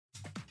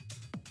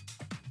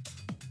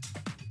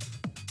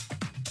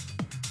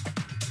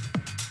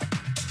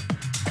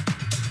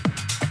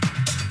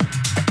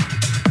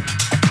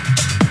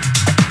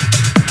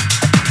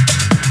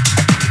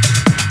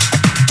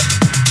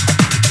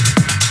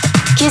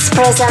Please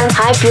present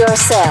Hype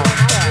Yourself.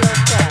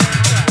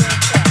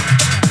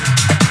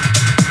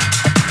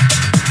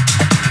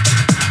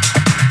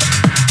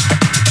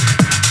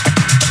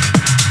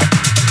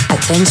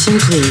 Attention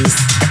please,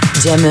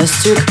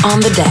 Ozturk on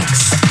the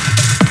decks.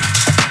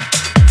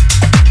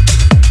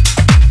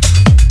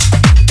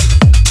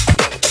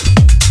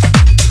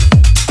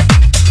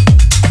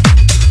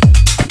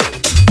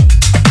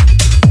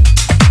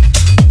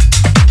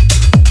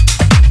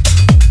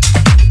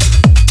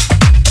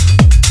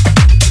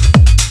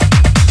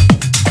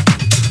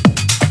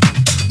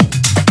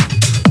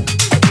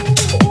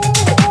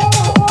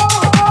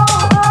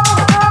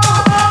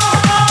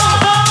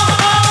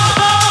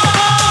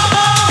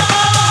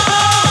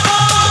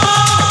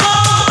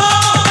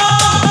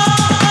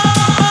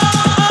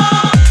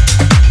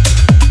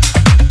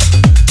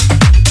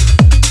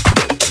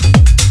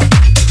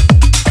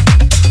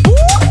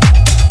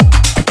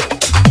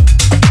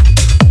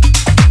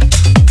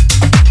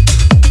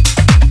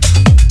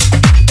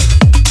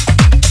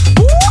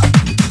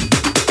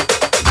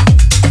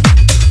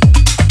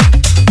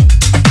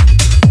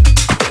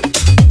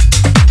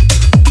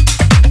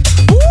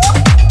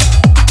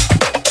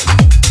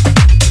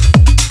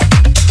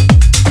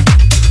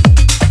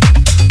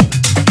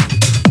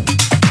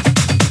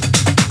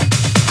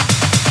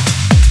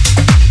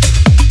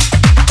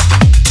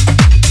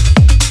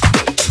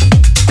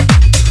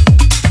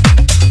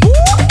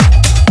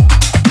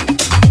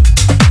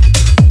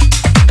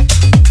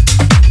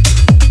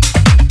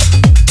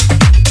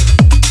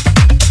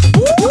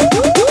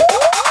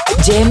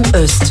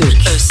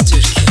 Ozturk.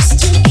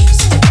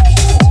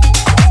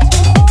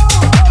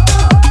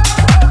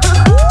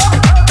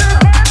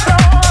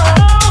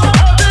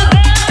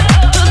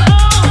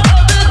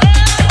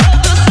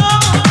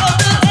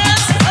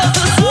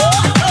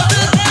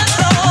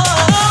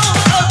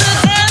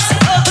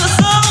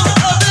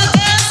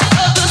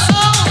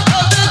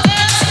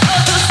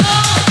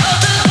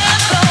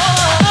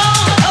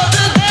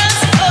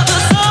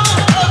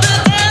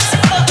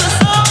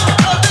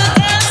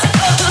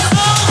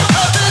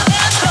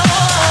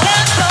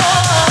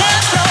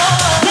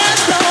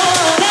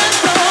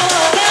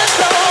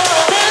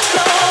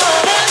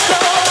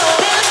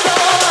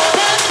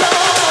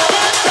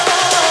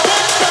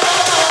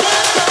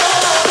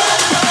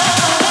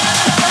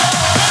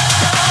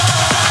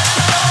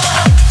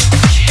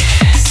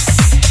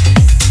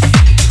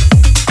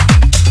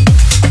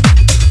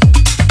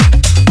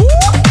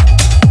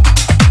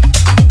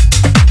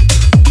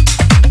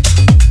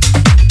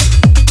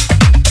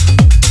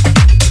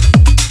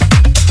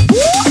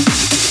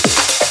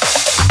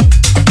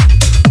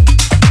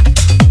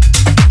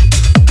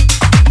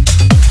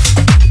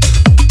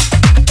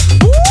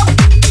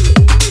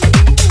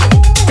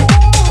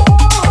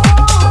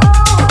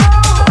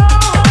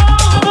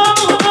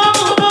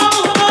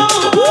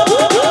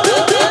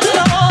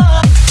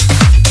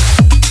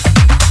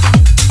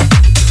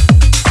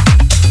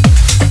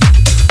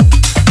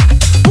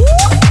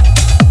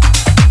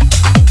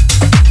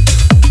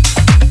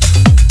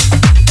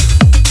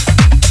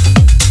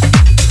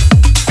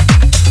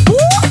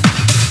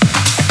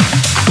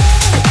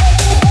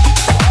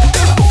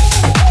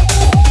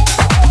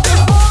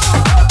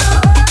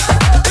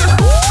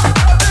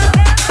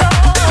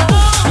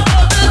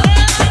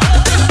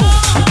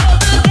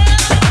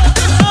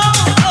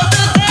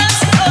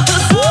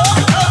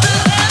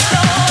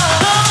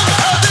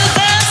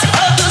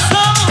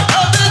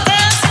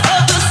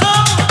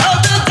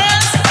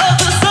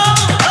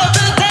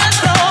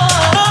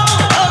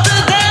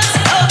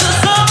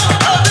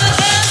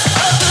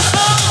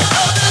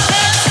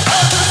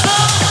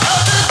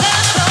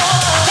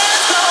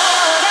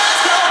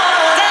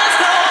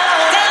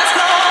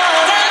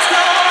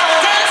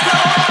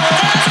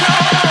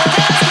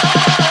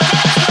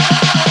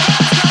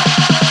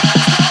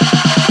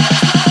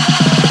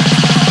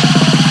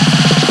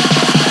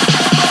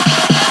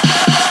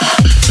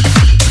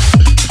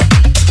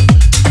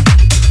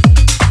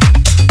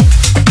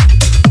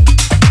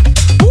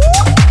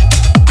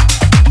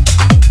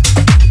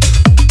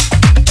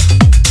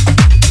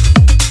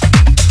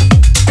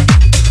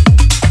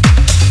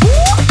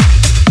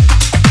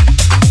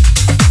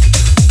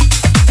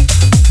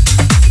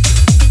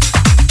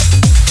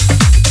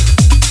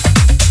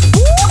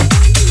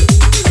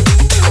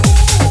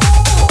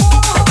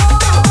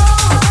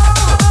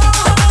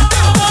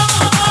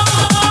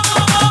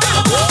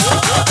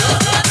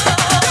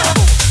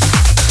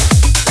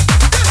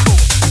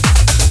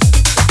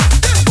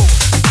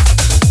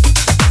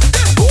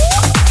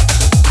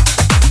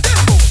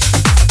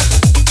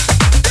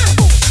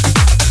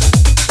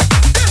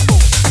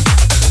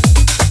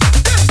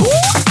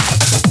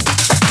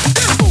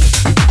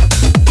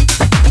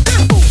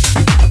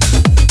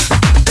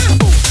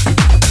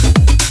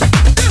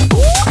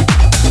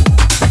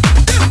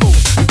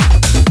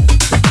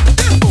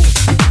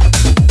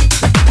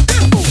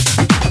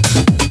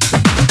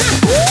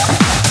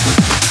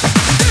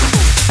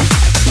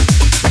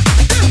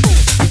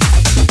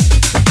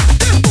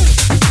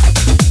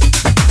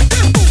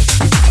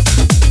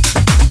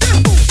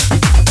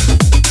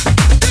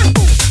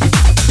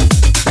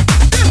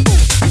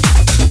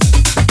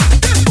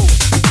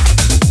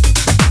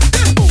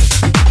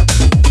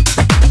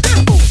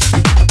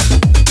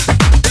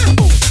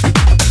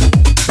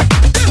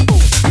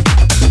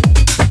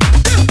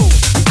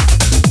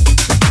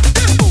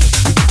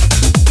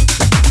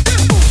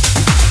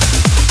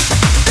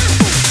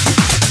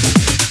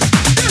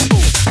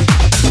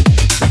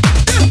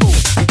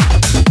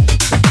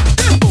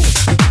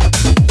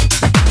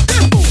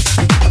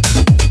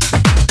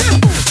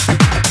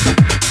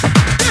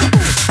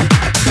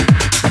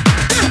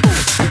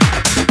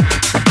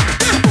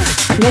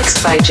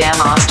 Mixed by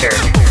Jam Ozturk.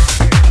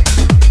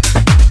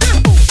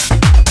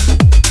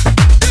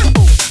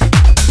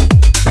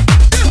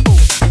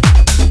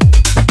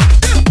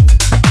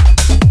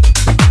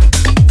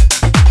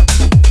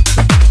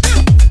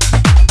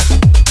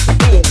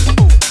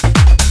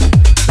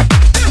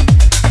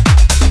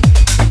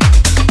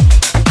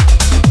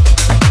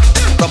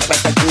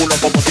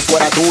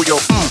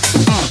 Tuyo.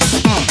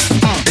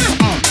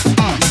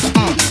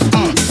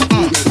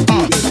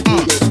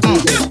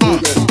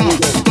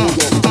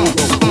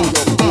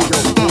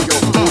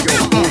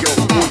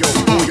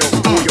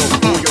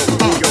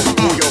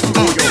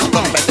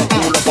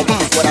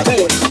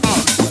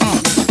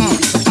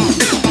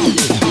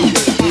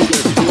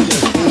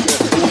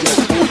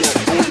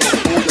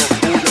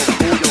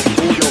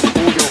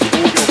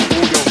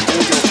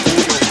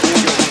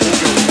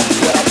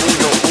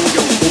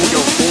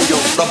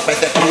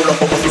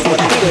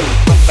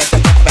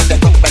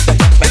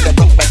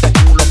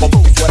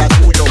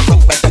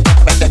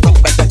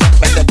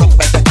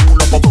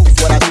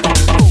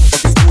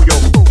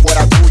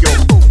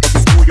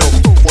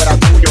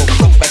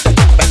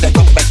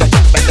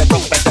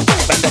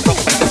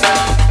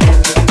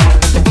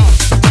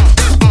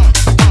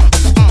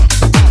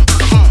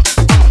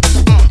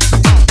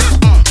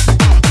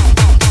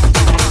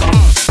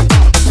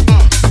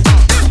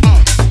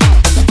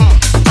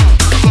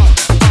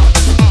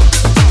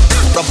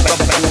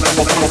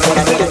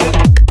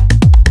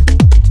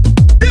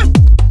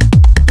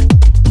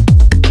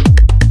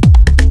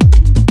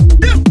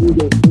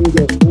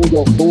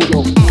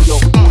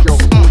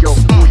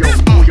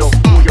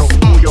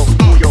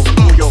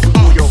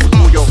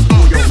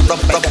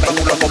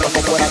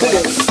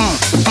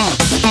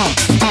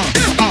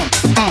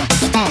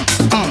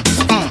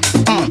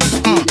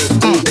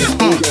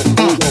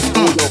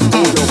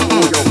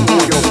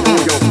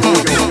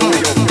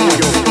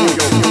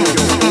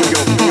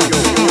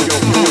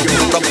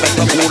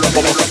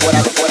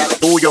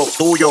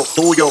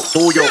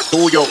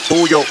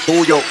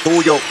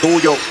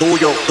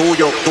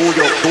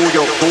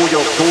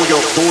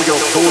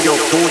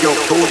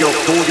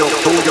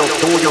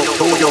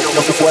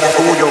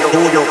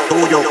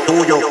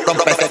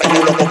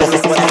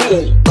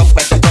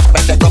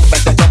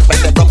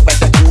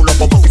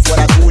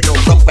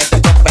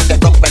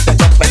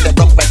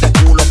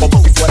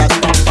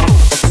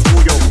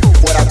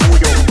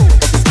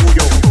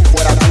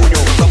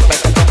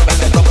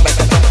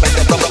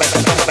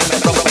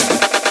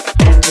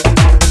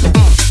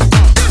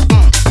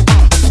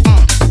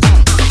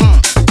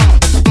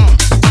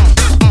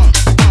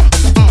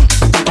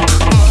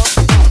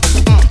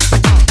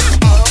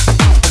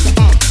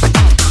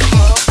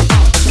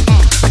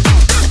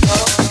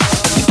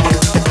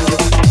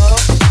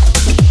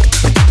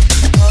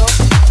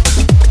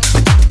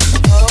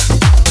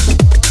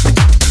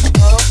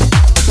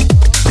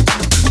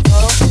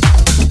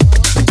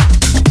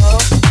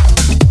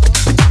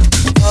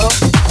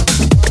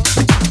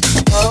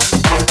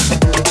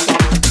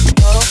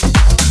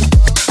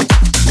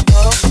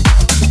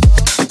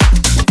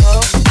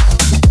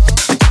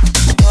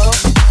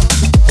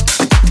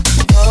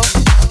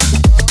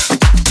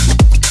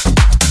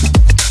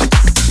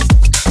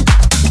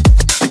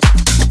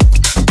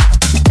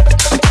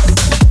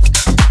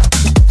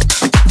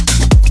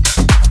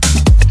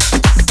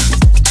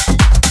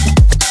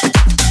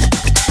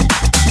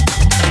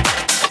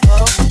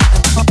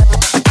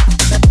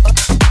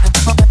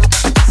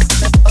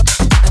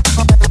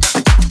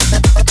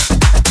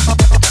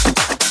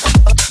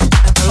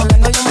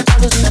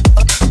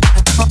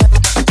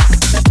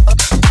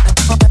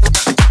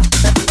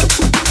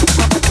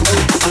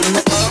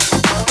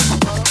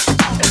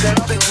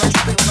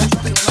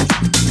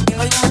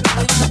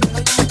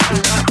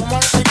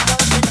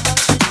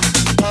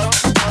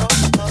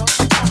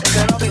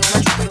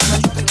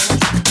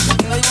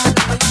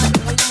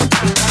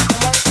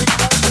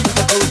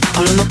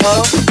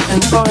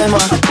 Tengo un problema,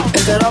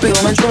 es que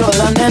rápido me enchulo de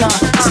la nena.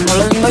 Haciendo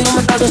lo lindo yo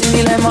me caso sin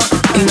dilema.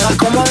 Y me das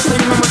como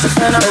desayuno mucha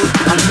cena.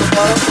 Hablando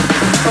claro,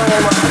 tengo un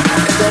problema,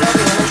 es que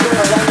rápido me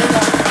enchulo de la nena.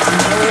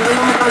 Haciendo lo lindo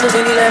yo me caso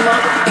sin dilema.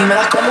 Y me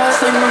das como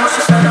desayuno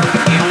mucha cena.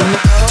 Hablando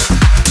claro,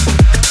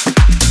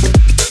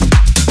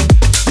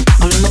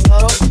 hablando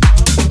claro,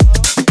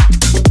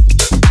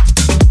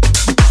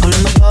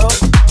 hablando claro,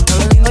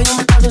 lo lindo yo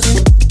me caso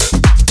sin.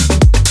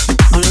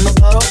 Hablando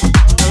claro,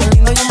 lo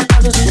lindo yo me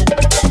caso sin.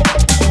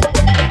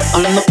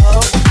 Hablando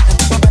claro.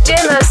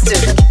 Jam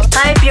Ozturk,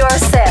 hype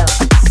yourself.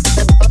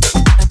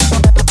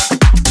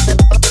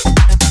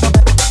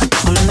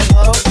 Hablando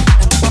claro.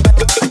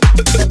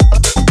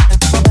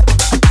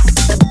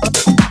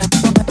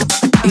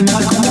 Y me da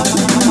como.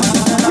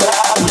 Hablando claro.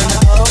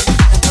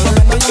 Lo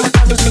lindo yo me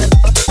caso sin.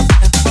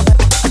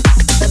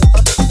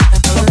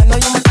 Lo lindo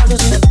yo me caso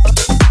sin.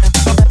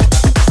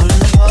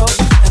 Hablando claro.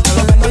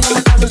 Lo lindo yo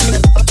me caso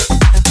sin.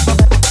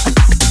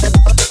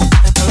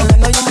 Lo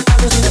lindo yo me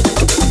caso sin.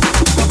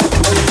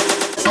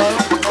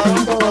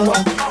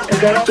 El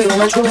que rápido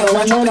me chulo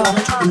la nena.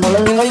 No lo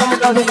digo yo me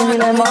caso sin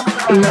dilema.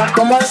 Y me das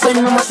como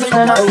desayuno más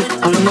cena.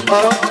 Hablando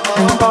claro,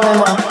 tengo un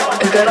problema.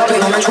 es que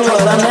rápido me chulo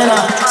de la nena.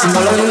 Si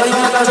no lo digo yo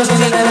me caso sin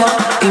dilema.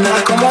 Y me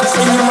das como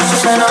desayuno, mucha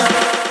cena.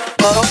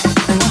 Pero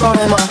tengo un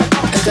problema,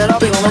 es que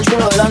rápido me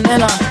chulo de la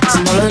nena. Si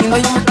no lo digo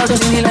yo me caso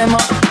sin dilema.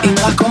 Y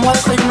me das como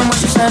desayuno,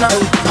 mucha cena.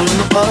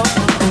 Hablando claro,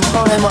 tengo un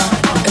problema,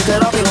 es que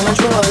rápido me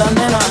chulo de la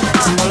nena.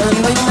 Si no lo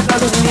digo yo me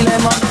caso sin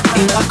dilema. Y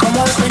me das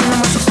como desayuno,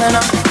 mucha cena.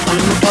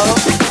 Hablando claro,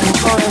 tengo un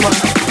problema.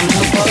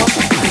 Hablando claro,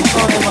 tengo un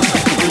problema.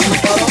 Hablando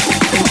claro,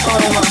 tengo un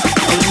problema.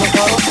 Hablando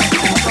claro,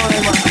 tengo un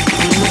problema.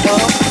 Hablando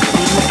claro,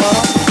 hablando claro,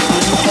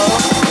 hablando claro,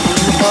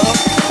 hablando claro,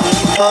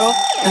 hablando claro,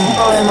 tengo un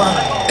problema,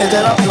 es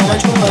que rápido me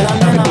chulo de la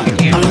nena.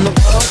 Hablando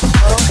claro,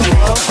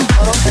 claro, claro,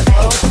 claro,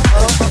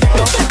 claro, claro,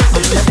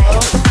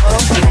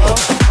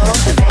 claro,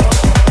 hablando claro, claro,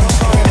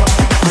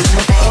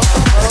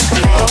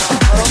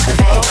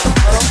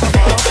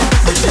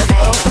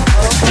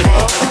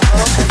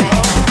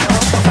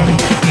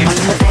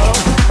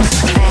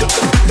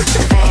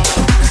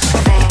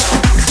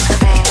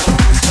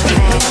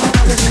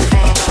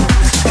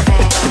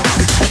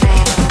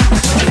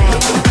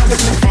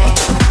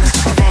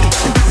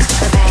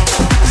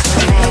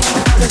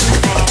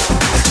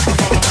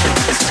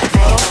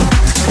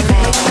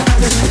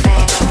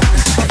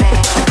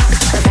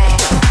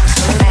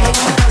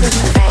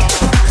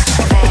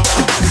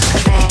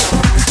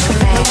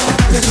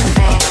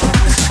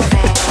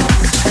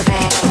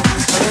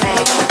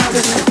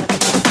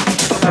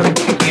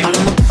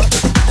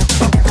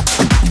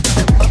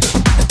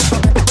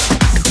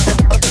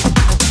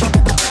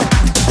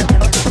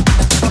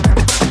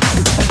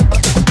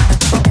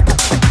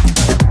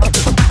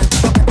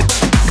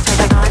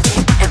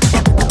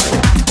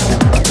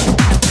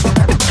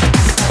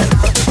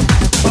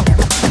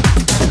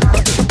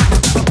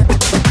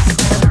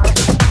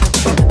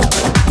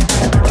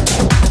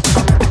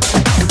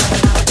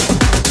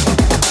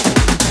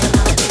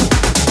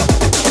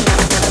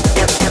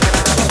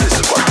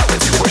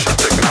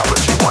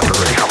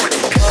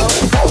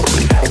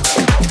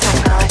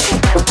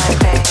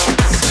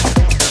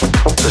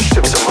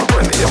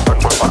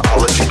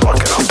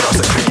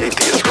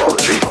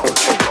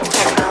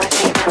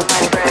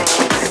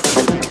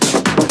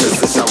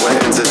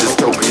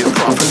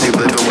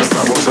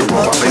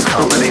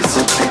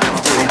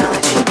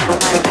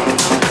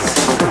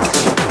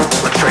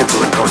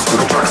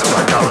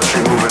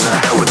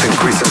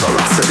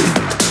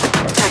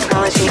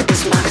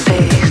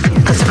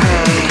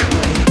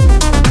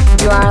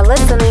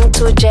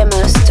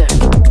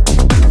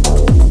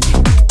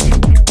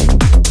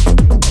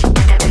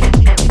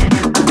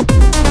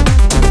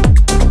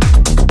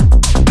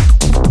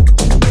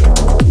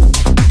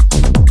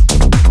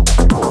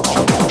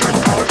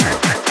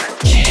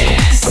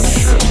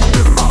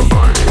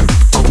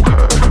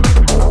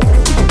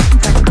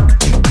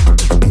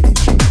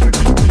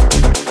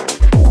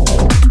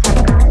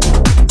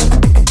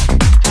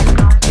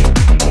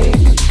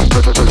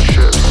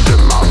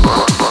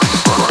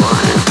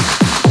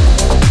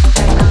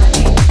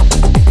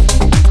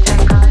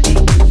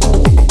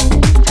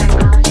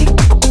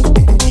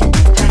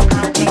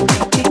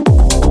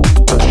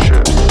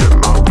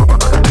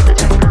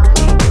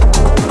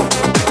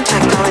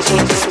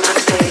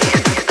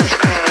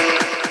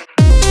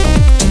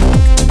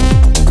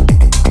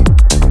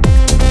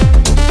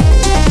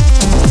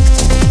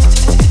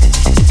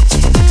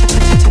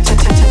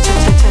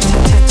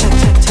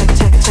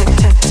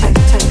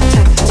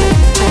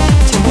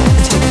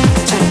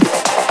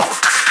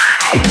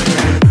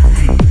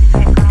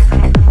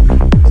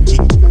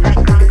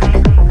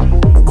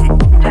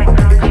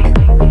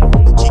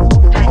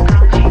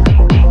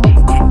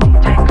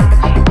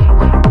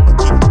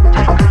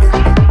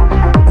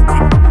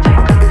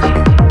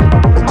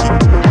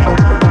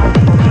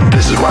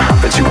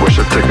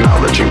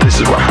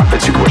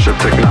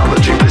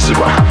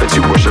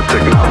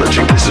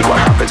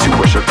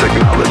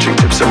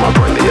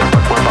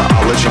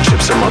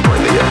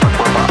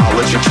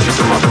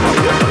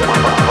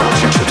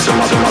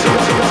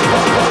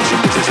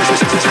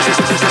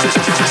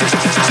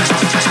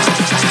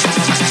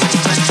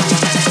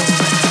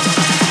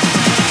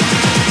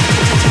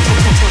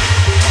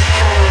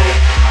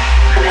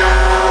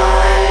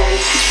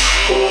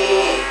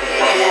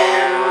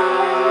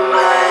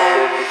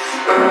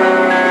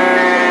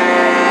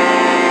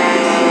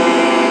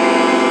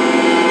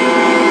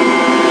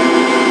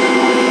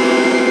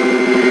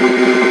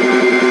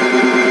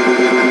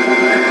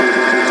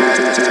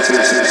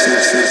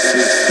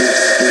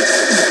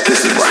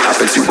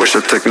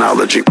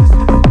 technology.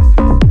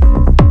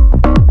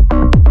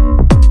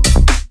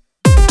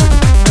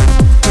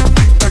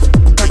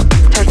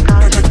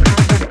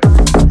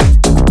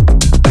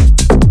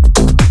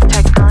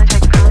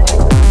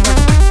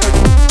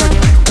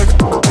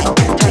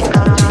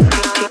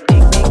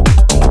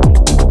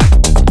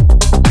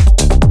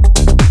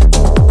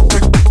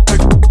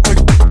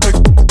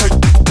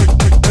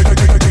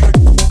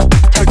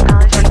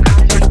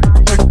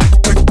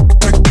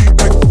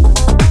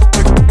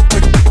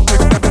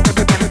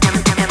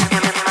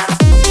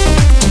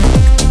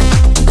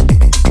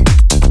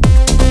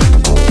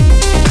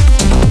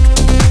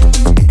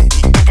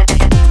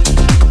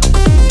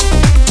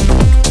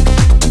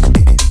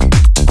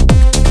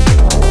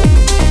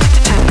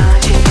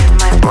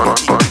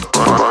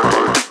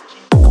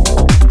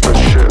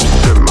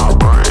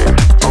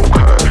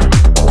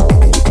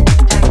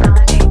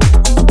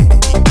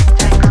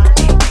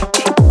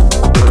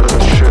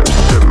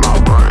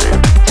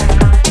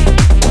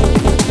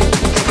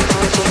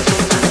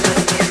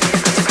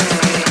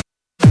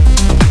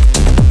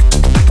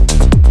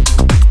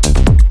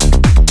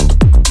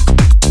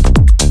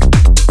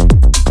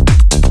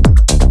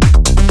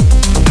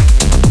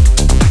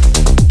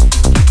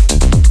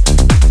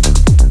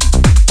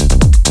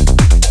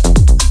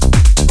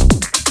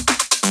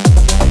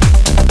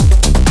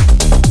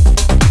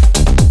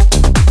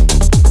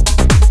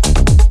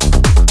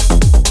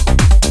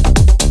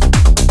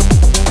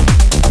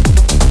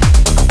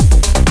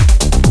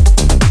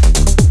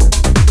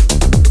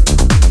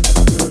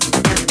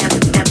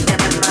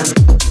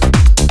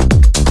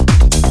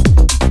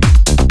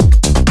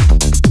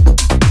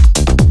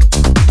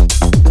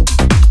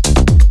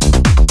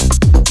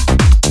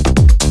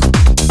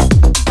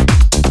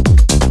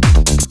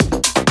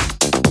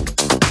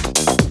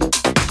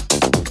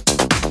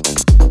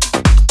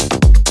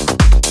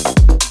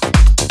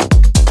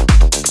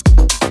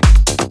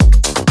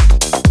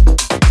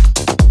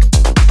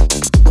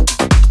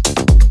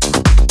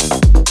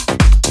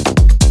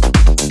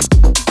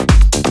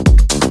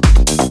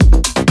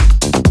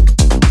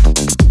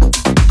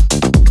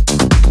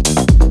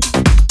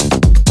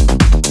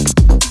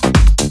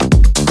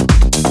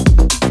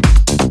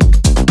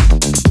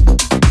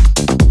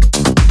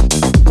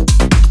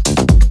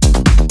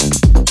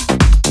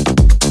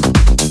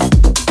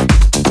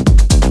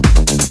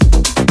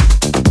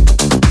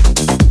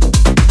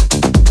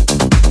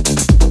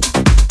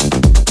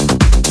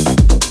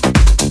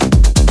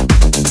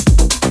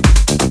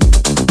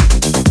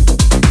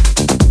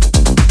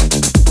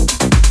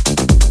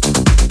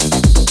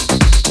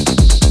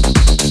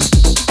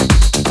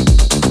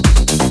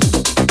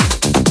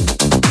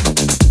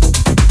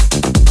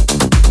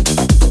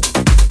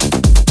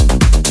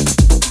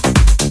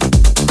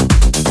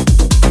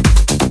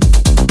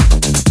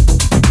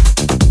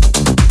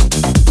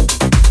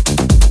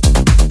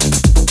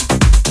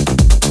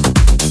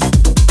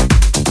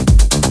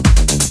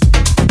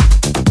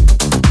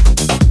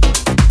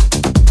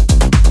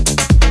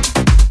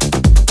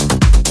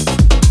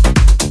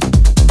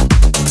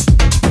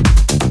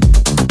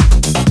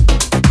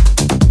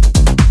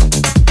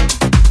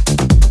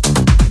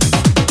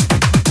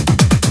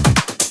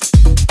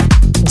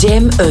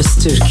 Cem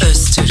Ozturk.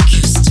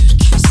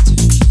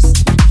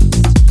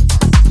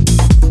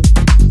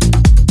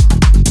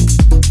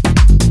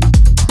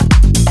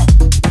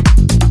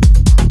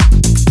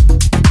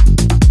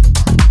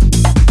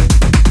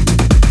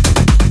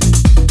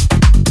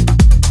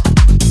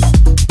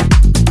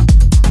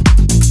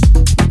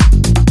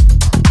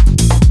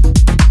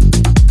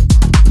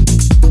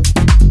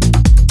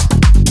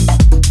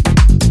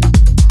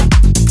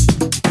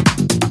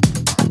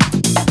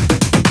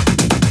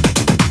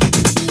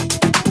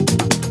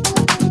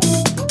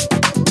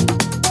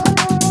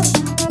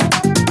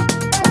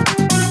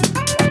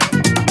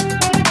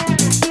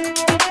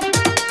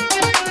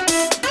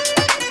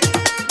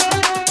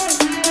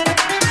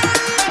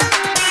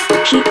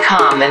 Keep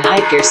calm and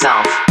hype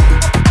yourself.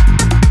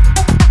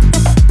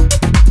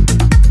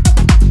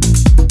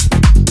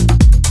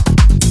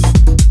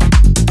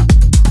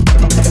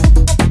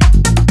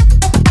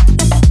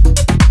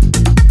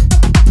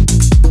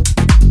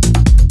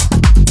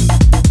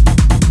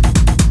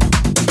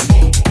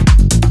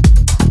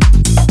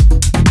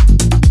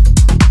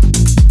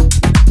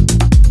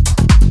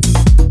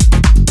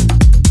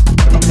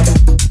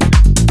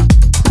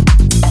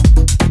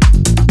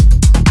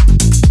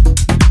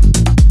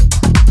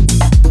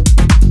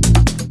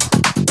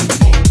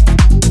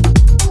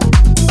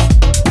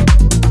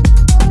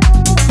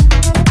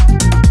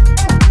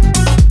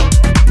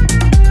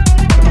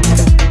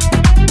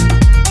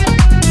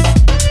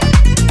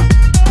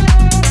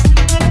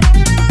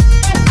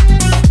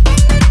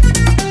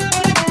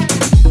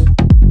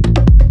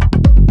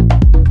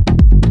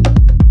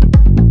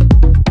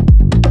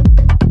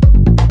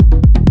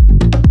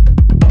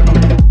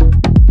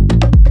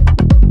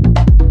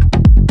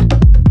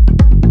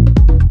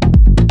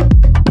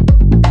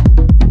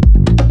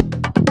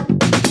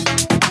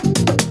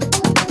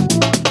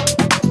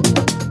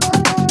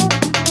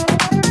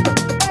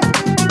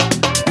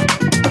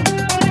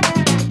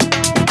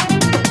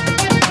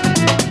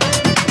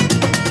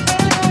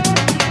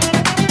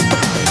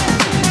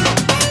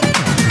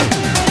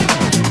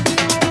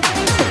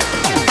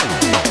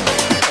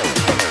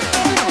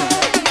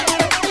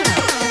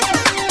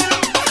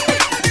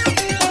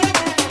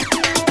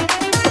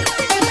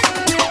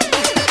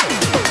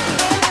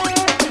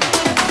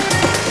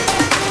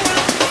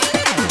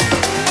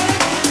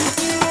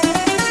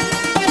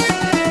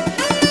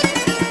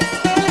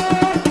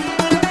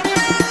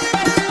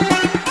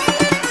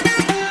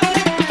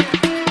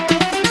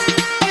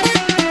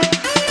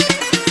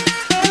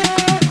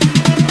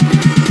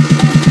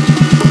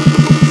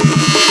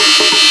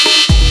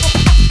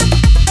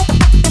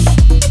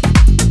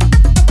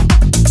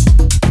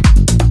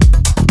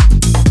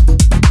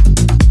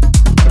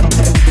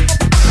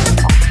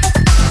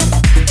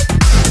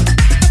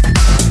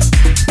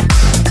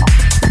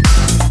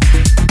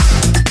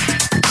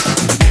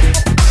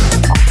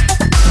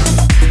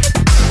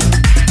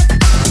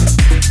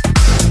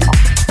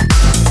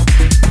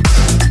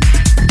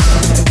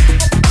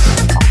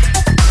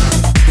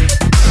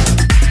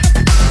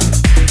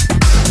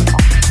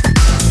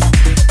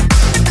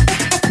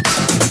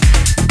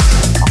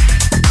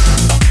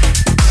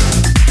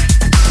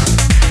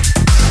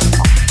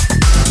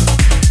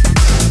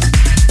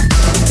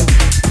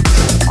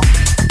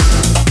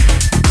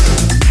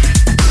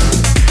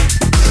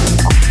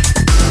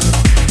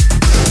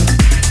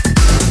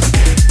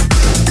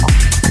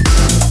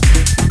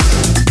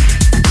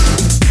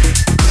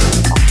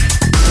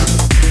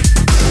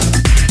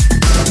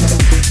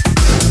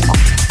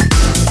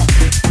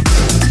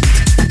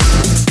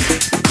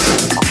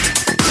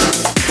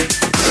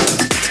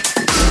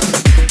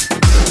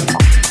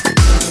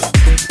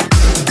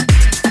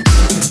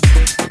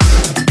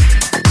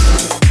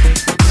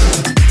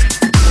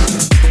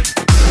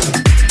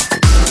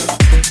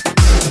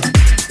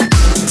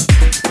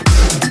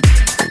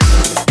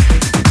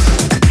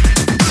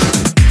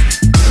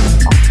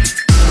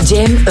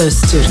 Cem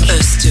Ozturk.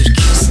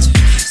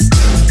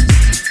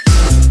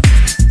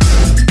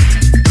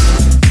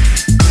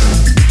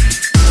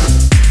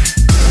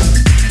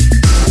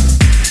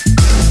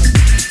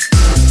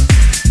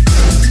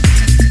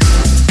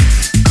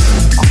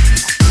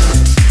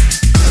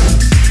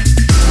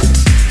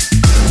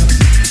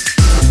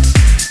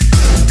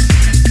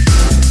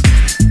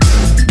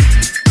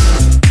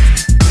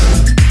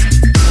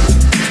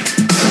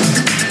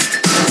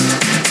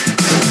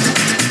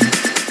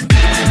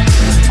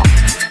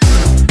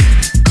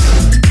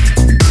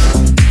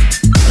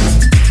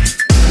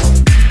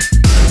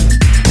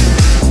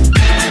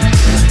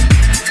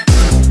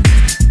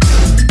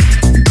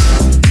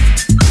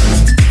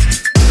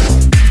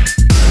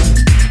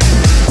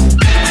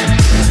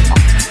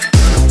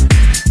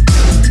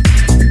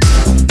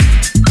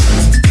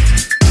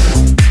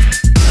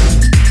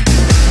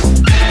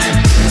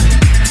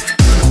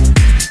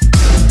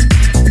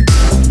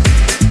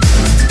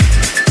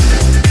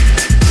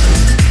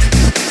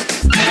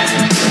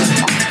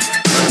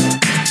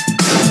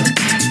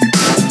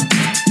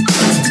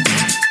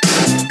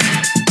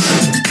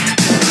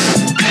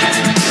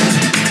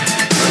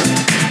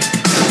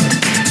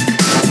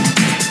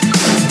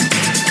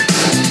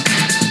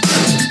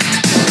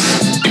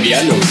 Baby,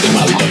 I know that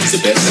my love is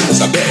the best, and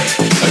as I bet,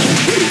 are you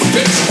ready for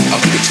best?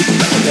 I'll give it to you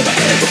like I've never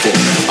had before.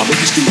 I'll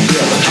make you scream,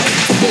 girl, and hot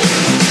for more.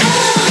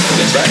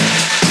 That's right.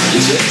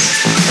 Yes,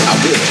 yes, I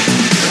will.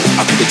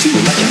 I'll give it to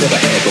you like I've never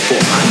had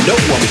before. I know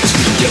I'll make you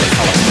scream, yell, and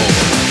holler for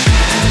more.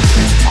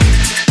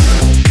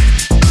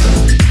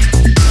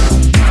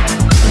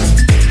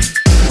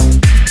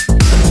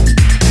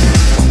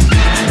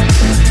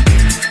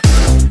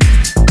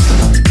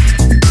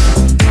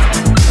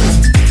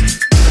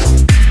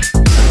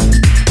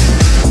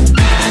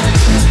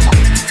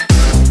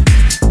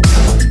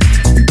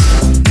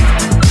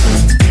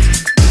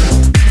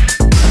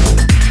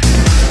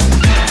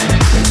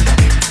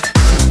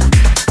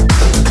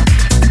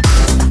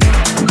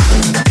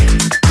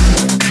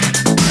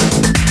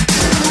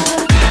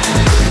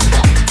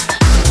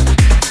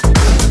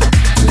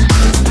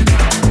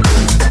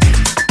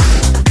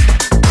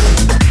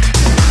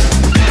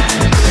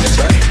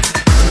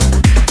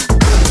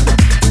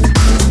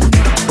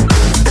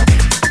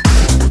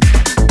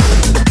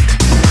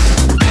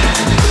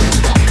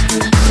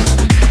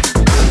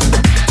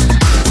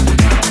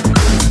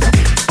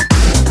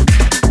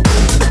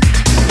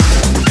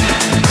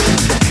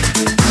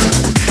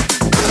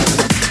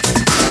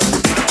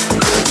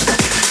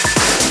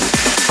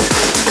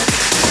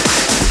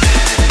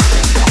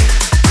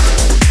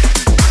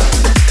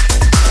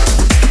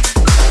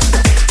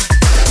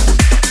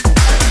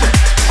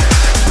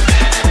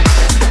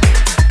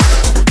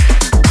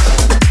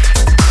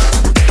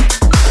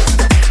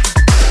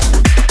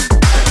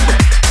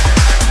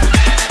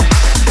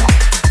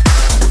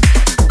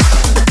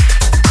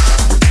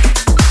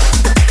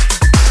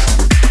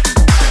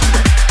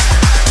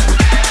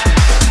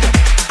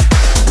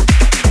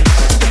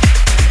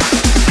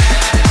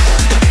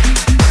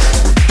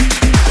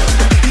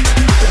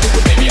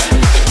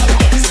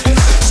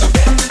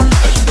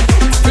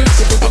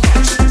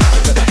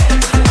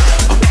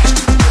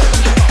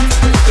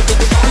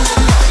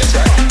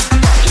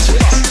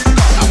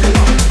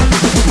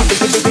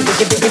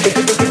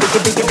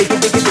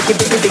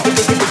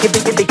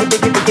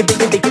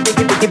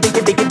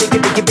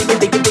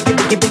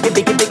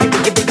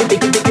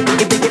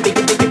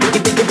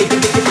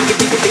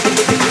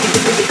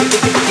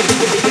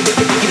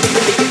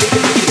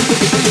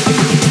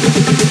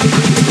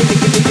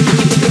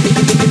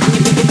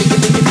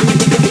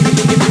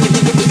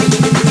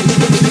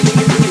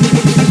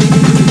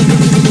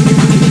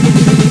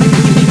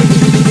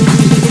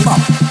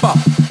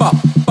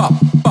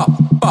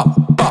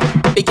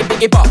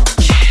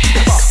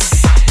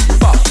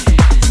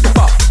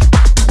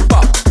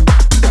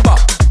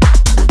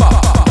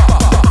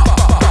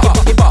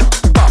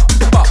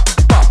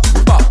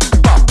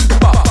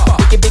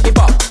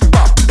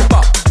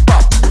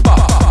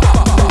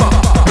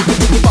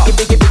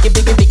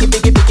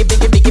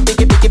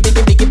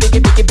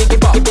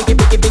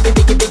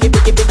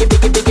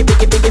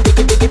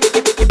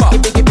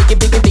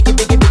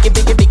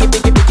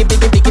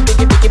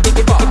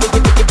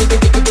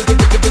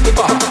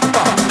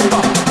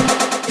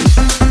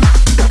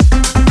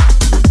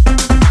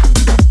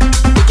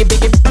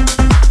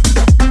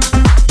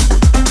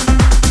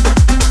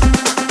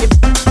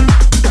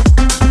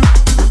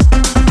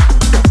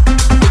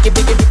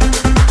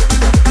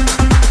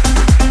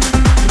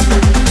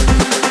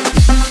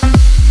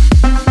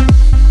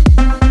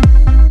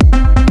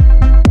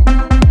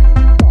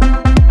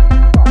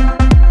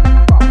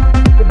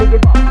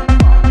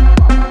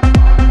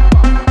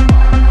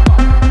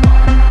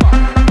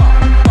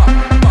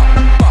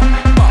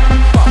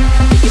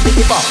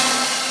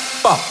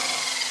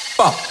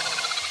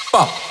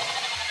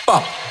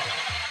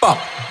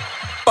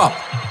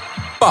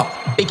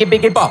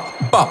 Biggie bop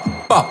bop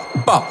bop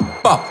bop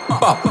bop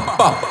bop bop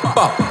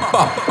bop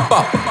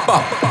bop bop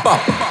bop bop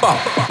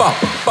bop bop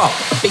bop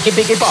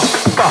biggie bop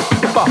bop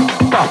bop bop bop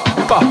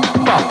bop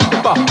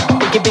bop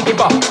biggie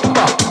bop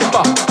bop bop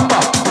bop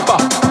bop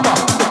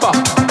bop bop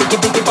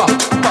biggie bop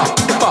bop bop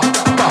bop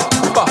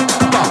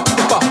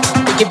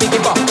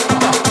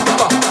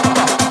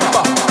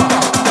bop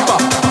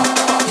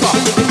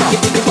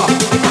bop bop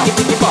biggie bop bop bop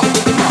bop bop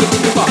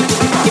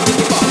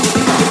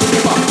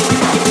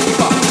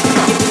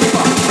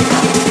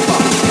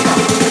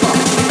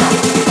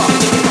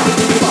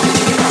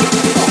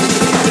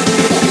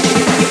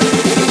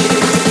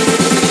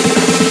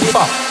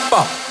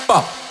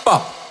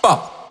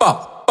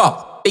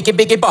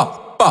biggie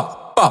bop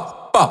bop bop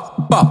bop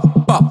bop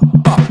bop bop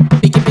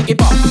biggie bop bop bop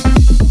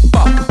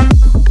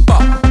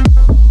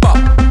bop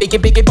biggie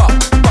bop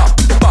bop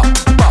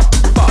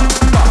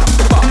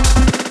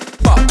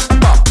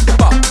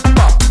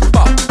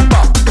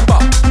bop bop bop bop bop bop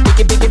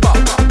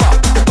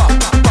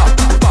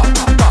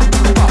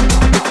bop bop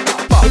bop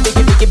bop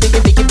bop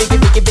biggie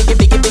bop bop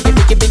bop bop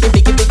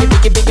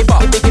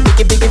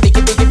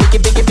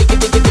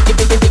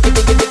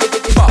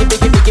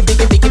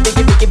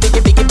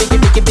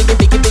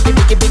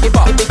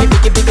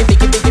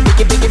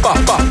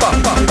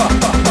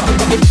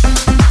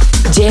bop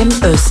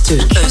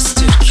Ozturk.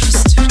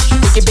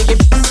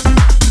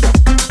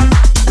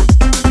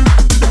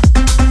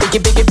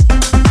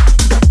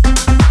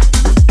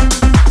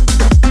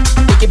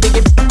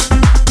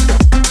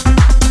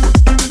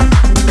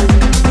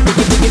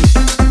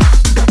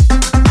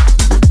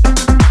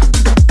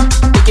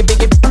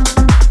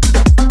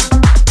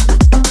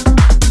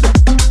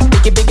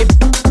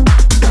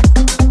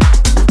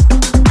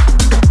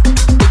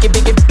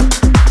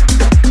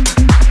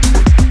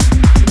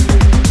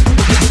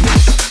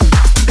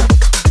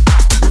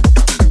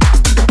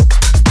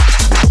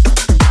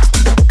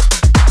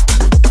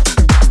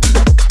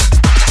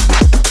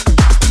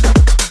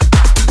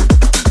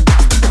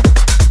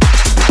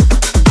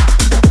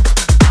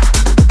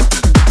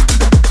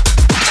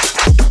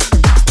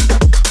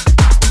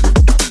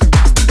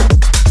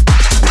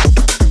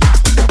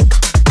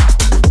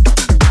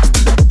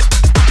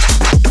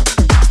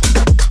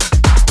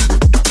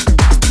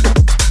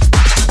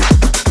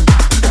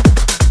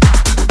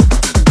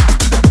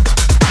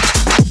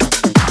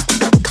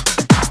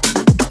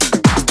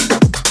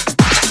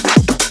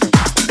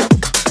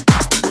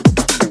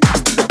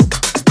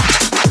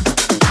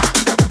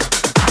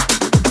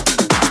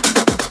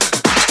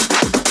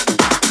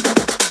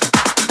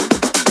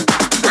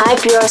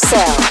 Hype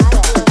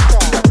yourself.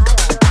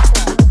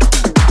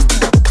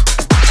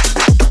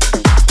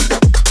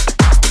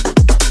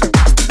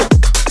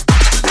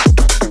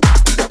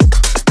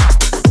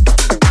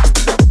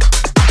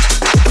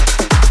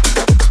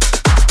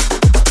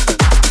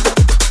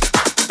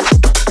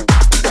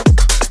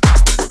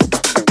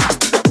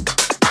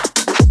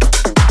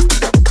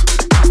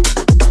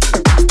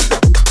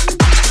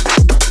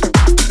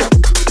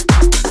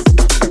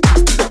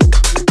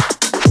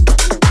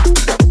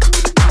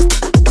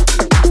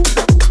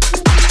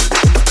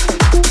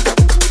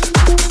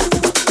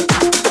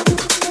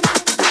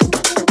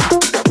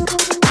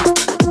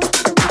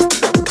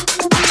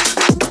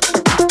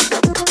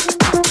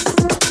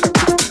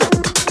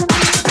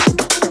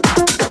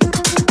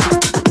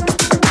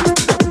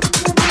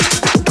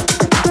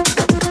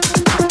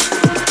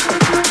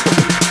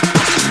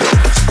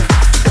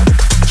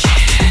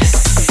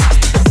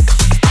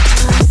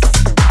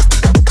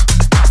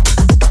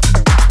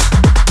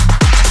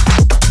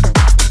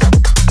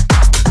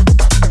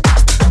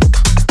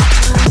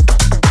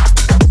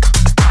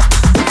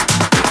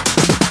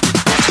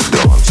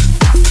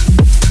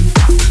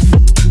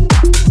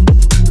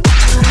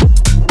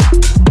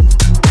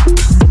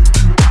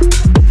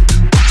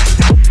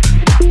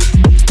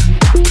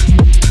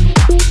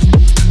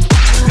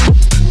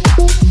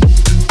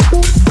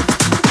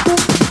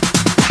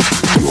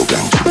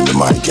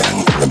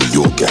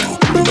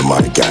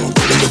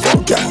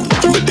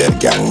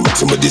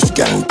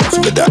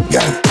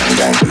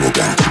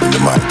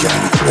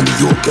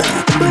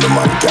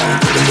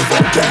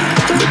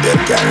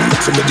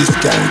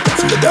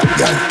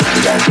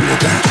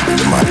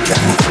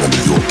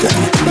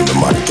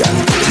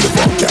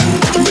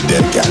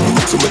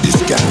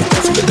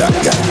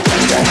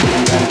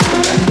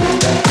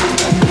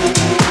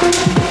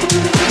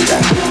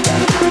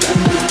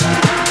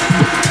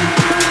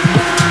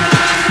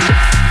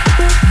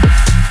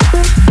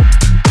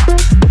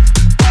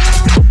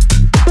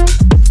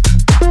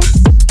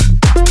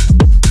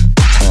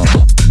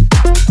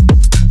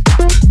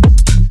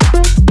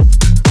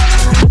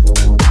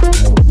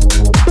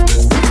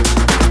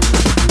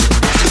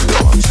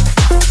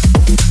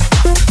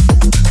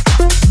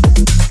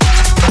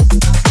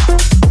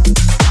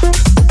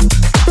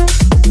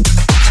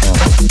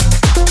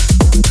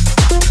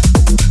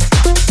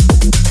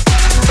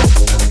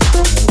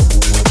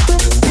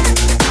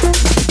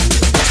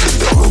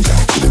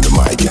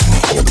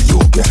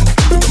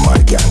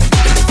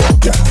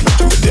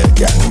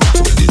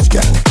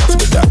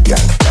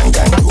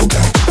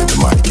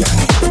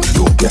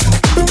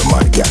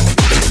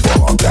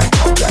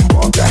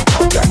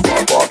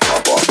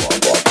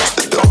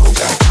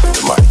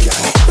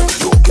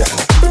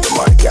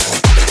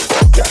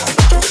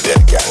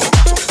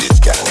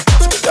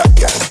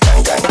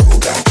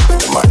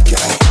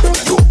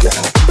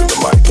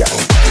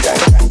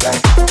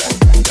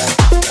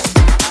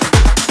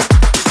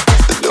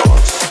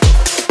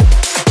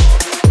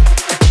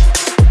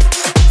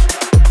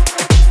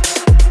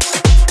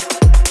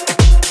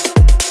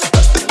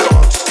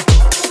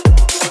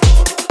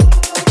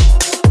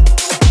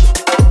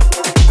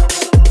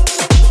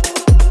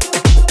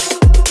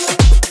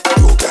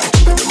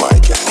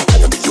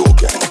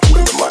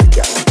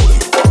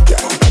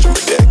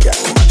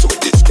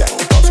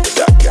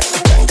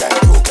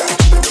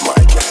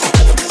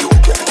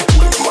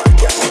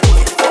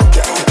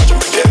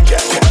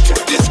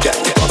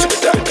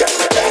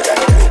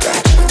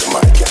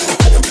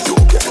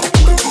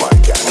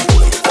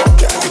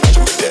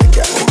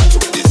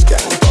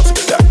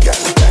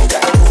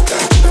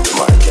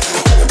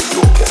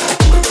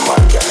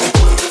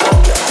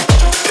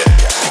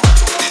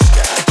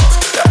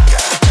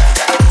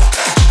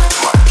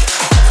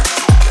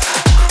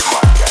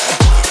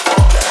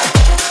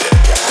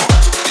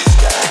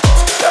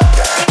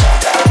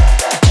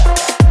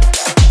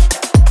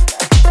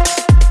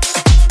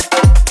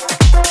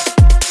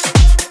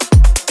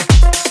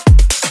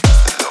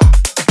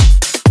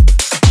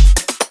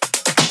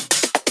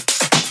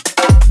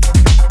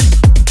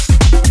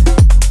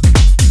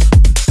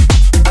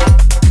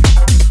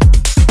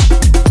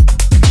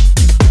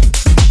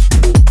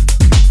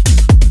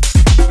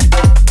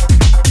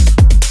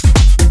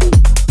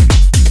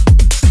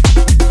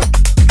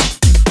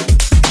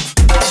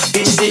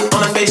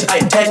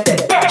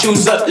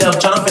 Choose up, Lil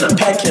John, I'm finna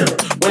pack him.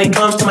 When it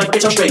comes to my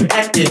bitch, I'm straight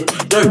active.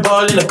 Dirt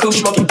ball in the coupe,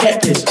 smoking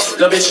cactus.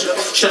 Lil' bitch,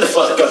 shut the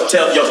fuck up.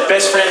 Tell your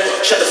best friend,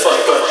 shut the fuck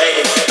up.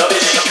 Hey, lil'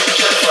 bitch, shut the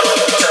fuck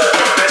up. Tell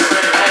your best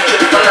friend, hey, shut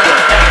the fuck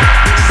up.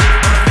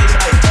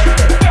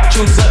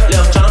 Choose up,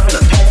 Lil John, I'm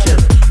finna pack him.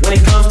 When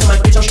it comes to my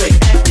bitch, I'm straight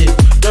active.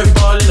 Dirt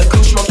ball in the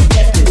coupe, smoking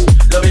cactus.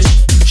 Lil'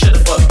 bitch, shut the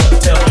fuck up.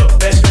 Tell your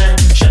best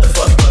friend, shut the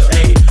fuck up.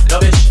 Hey,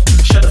 lil' bitch,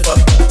 shut the fuck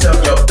up. Tell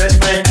your best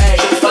friend, hey,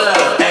 shut the fuck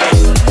up.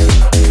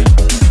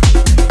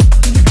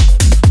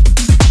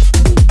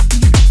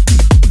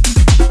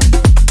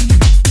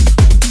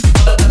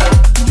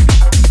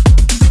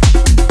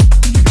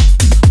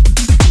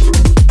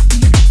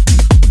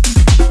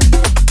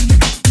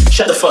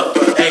 Shut the fuck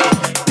up, hey.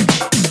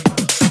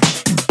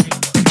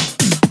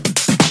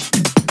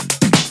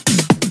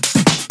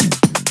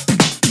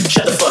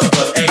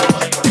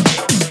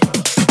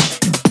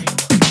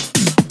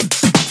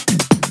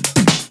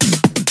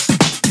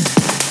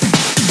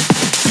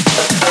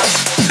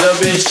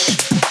 bitch,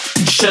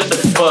 shut the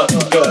fuck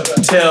up.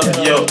 Tell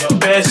your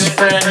best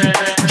friend,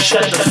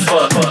 shut the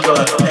fuck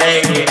up.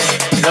 Hey,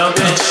 no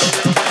bitch,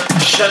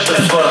 shut the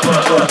fuck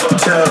up.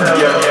 Tell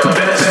your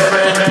best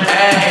friend,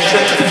 hey,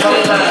 shut the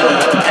fuck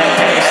up.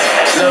 Hey,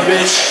 no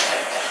bitch,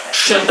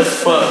 shut the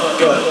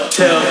fuck up.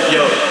 Tell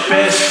your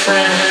best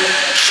friend,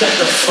 shut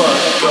the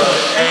fuck up.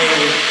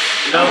 Hey,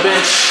 no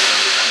bitch,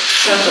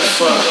 shut the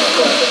fuck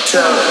up.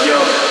 Tell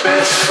your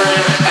best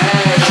friend,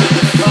 hey, shut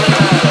the fuck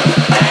up.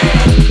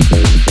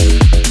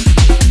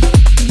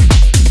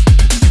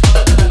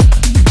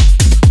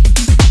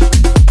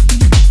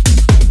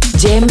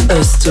 Jam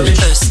Ozturk.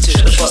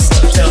 Shut the fuck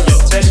up, tell your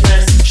best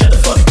friend, shut the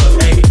fuck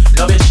up, hey,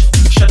 no bitch,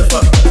 shut the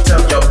fuck up,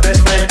 tell your best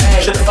friend,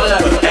 hey, shut the fuck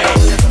up, hey.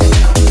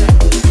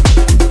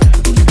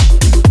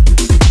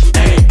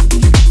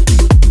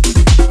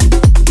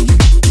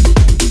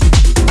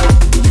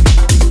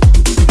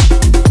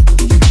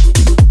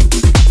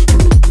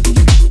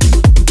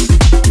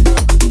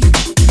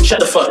 Shut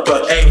the fuck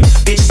up, hey.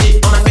 Bitch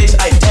sit on my face,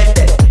 I attack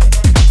that.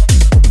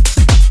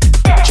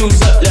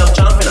 Choose up, left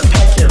jump and I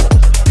pack him.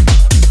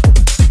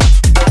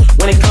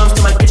 When it comes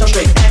to my bitch, I'm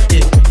straight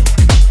active.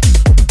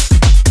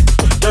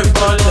 Dirt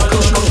ball in the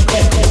cool smoke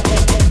captain.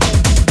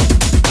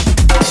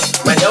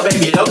 My little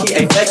baby low-key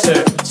ain't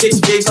flexer. 6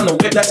 figs on the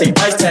whip, that's a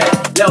price tag.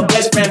 Little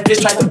best friend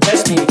bitch tried to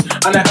best me.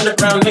 I'm that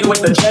underground nigga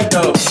with the check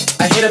though.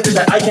 I hit a bitch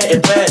that I can't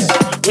impress.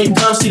 When you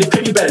come see the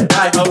clip, you better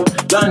die, ho.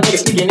 Young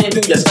niggas sneaking in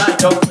through your side,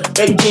 yo.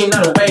 Baby team,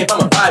 not a wave,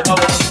 I'm a vibe, ho.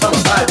 I'm a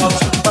vibe, ho.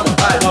 I'm a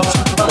vibe, ho.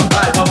 I'm a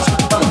vibe, ho.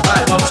 I'm a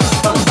vibe, ho.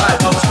 I'm a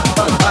vibe, ho.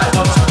 I'm a vibe,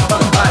 ho. I'm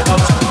a vibe, ho.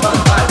 I'm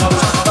a vibe, ho.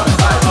 I'm a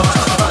vibe, ho.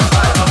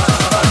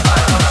 I'm a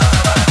vibe, ho.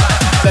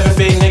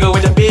 7-fig nigga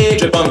with a big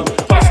drip on me.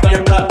 Post on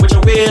your block with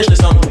your wish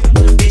list on me.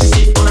 Bitch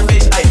sit on my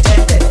face, I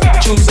attack that.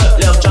 Choose up,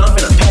 left jump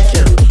and I pack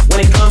him. When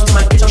it comes to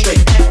my bitch, I'm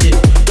straight active.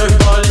 Dirt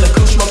ball in the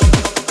cool smoking.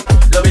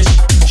 Love bitch,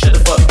 shut the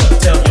fuck up.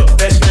 Tell your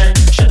best friend,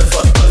 shut the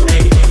fuck up.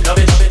 Hey, love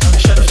bitch,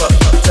 shut the fuck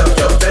up. Tell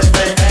your best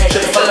friend, hey,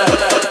 shut the fuck up.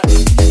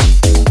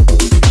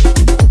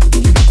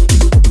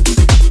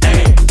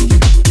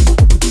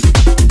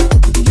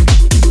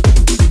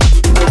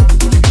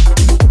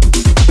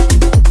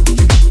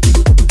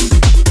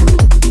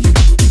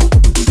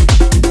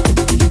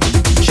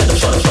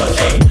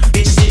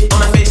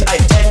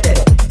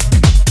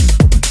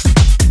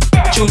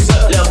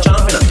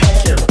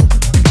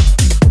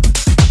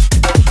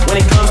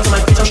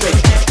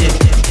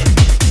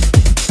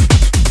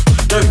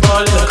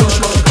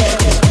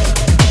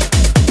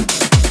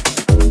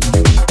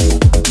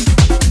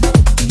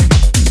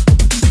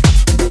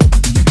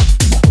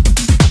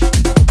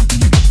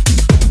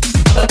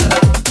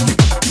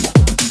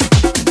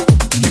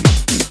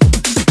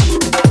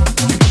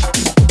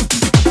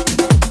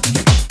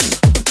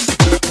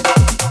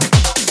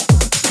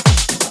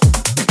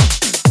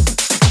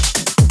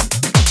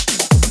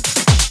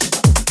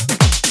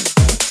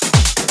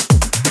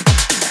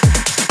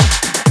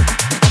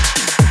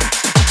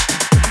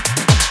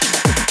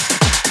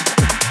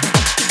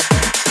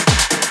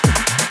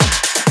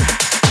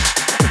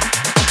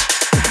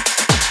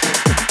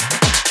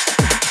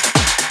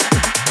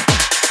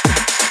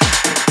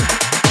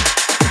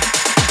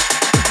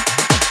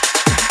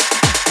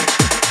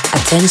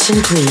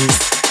 Attention please.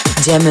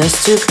 Jam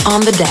Ozturk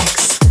on the decks.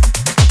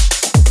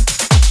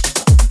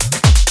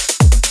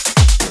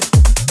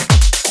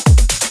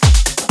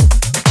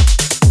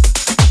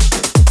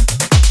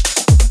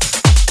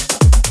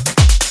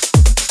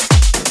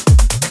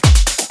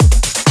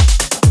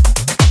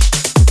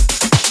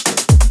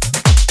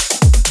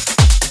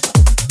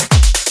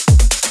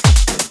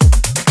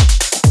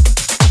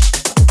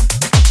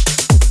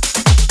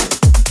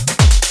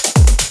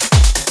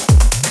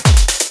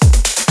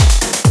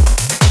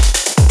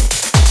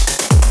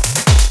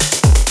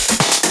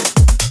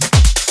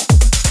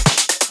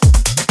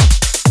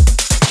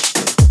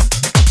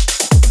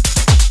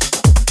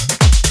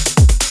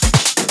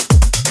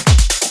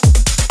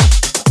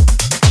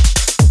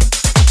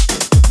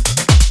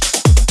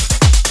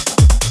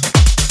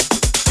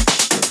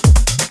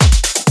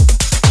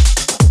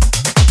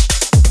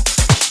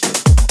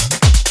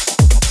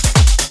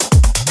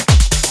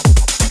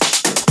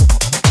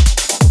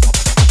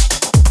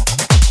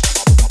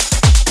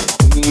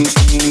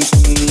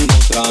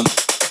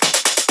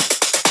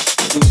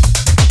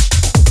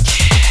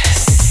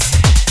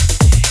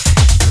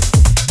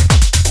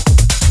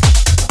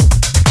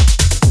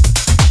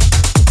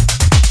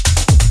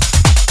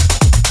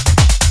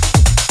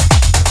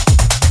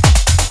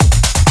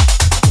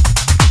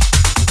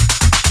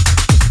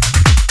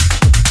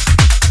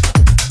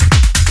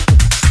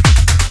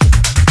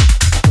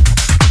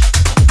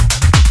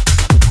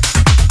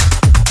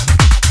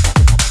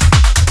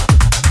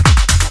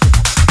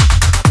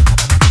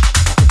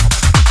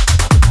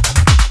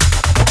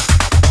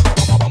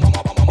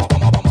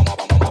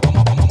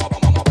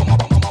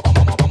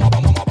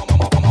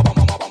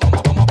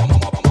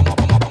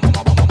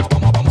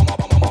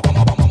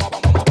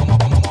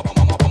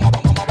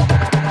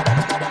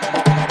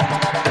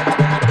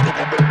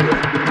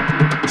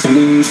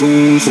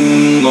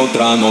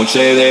 Otra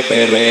noche de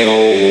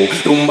perreo.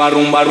 Rumba,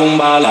 rumba,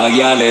 rumba, las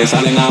guiales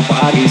salen a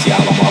París.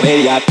 Vamos a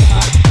ver ya.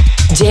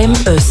 Jam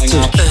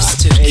Ozturk.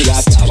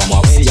 Vamos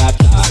a ver ya.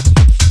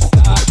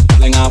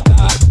 Salen a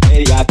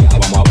ver ya.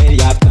 Vamos a ver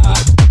ya.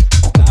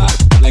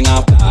 Salen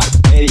a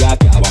ver ya.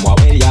 Vamos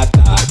a ver ya.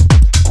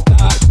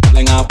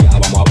 Salen a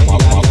vamos a ver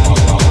ya.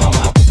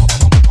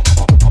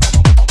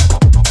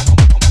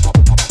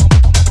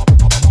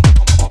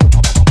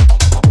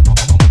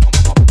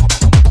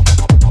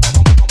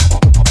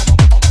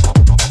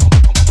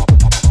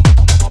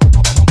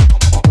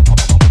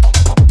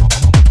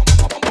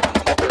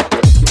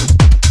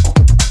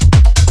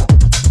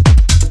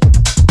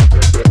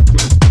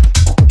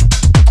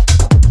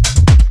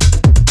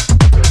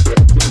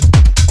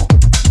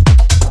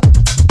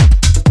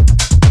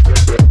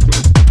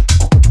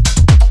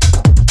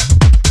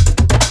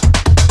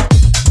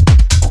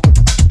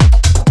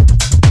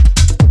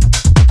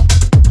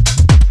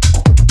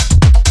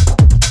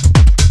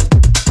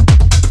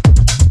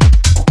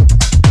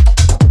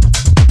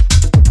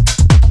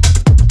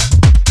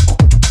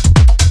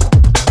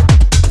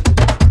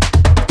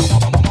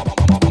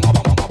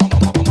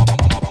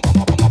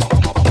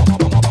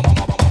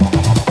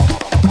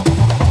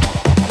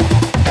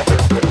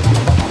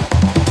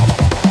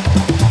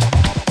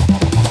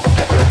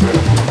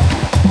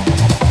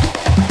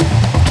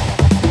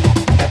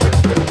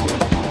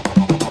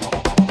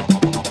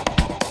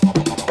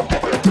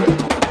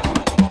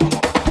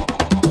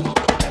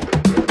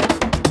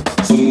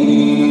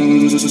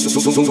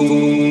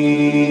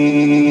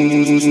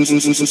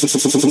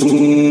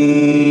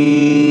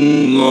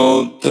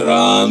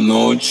 Otra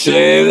noche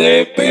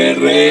de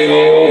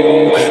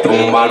perreo.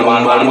 Rumba,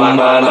 rumba,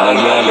 rumba, las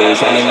guiales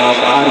salen a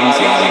París.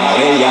 Vamos a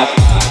ver ya.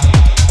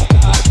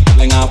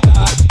 Salen a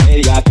ver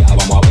ya.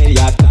 Vamos a ver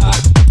ya.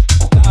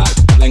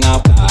 Salen a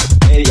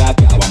ver ya.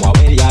 Vamos a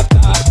ver ya.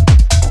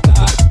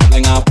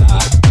 Salen a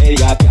ver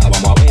ya.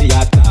 Vamos a ver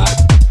ya.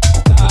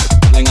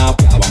 Salen a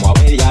vamos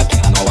a ver ya.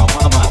 No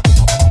vamos a más.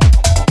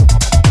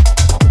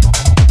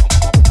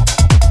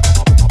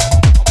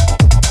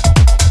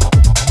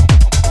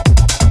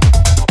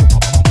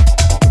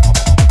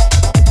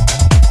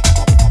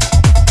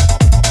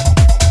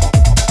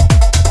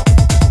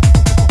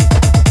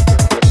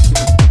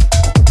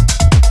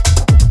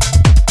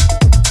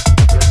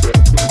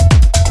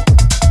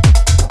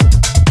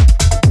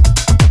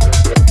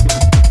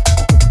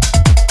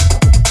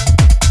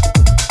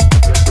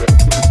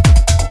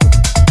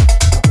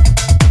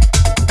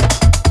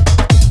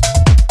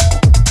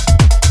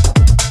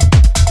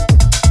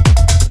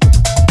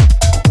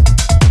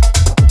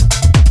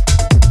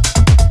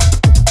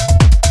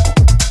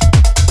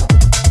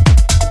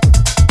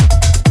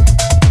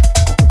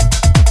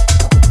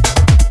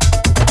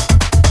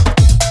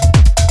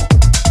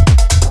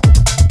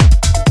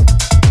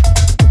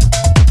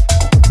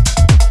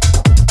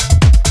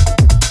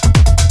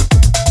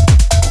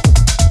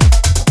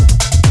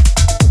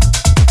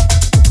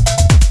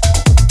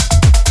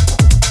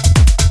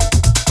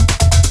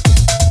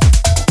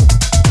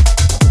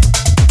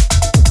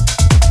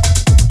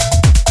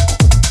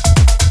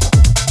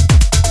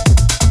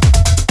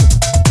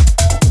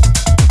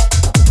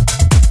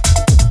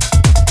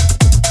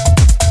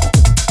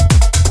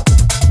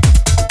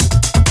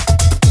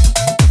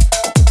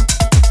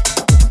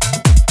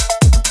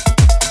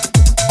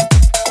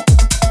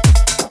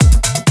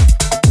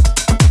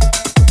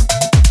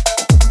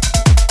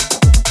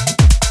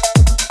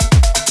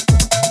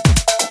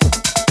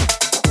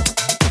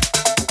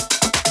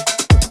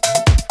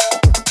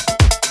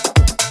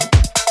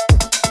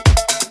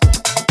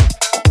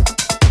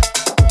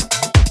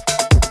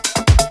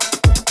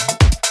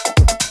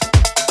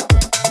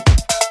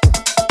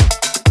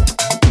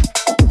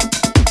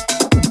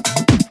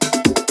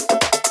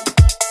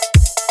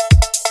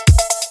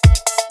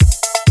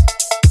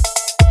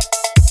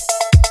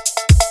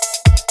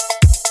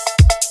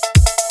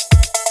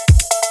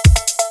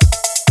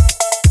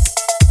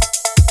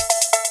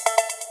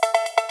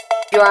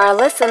 You are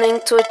listening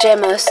to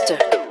Jam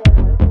Ozturk.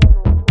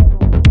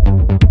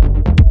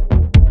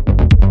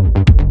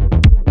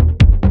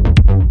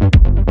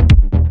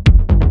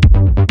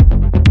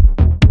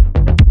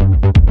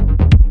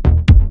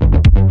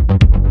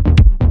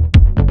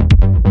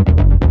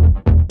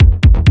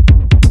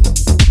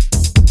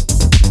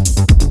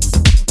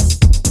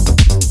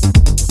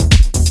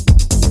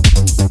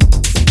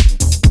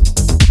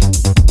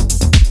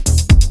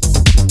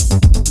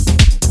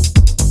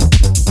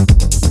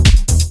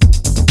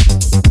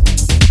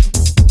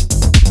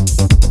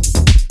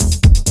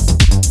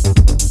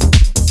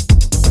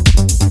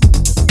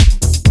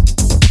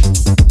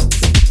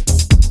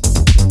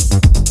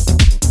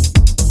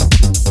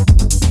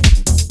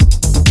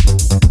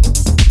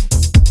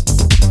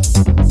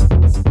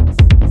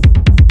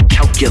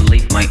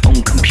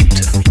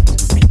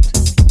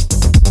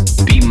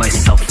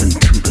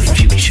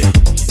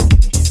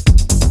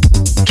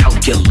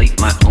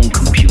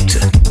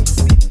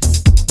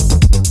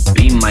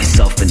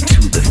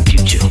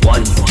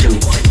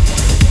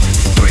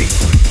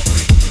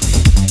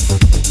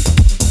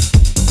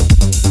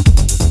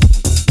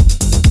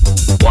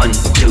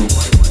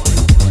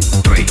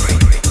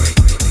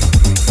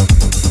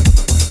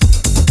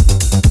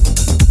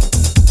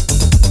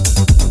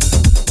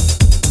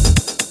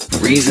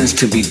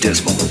 to be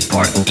dismal,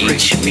 part 3.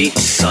 Beach meet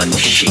sun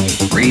sheet.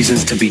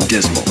 Reasons to be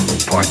dismal,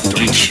 part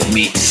 3. Beach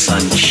meet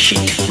sun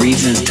sheet.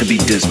 Reasons to be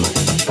dismal,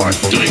 part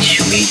 3. Beach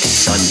meet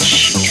sun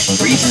sheet.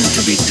 Reasons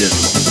to be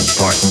dismal,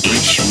 part 3.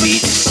 Beach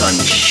meet sun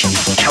sheet.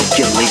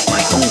 Calculate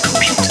my own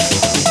computer.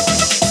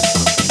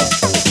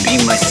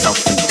 Be myself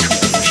into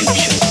the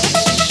future.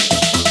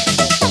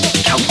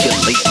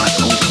 Calculate my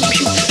own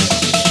computer.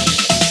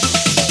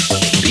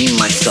 Be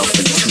myself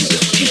into the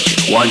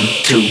future. 1,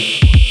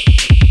 2.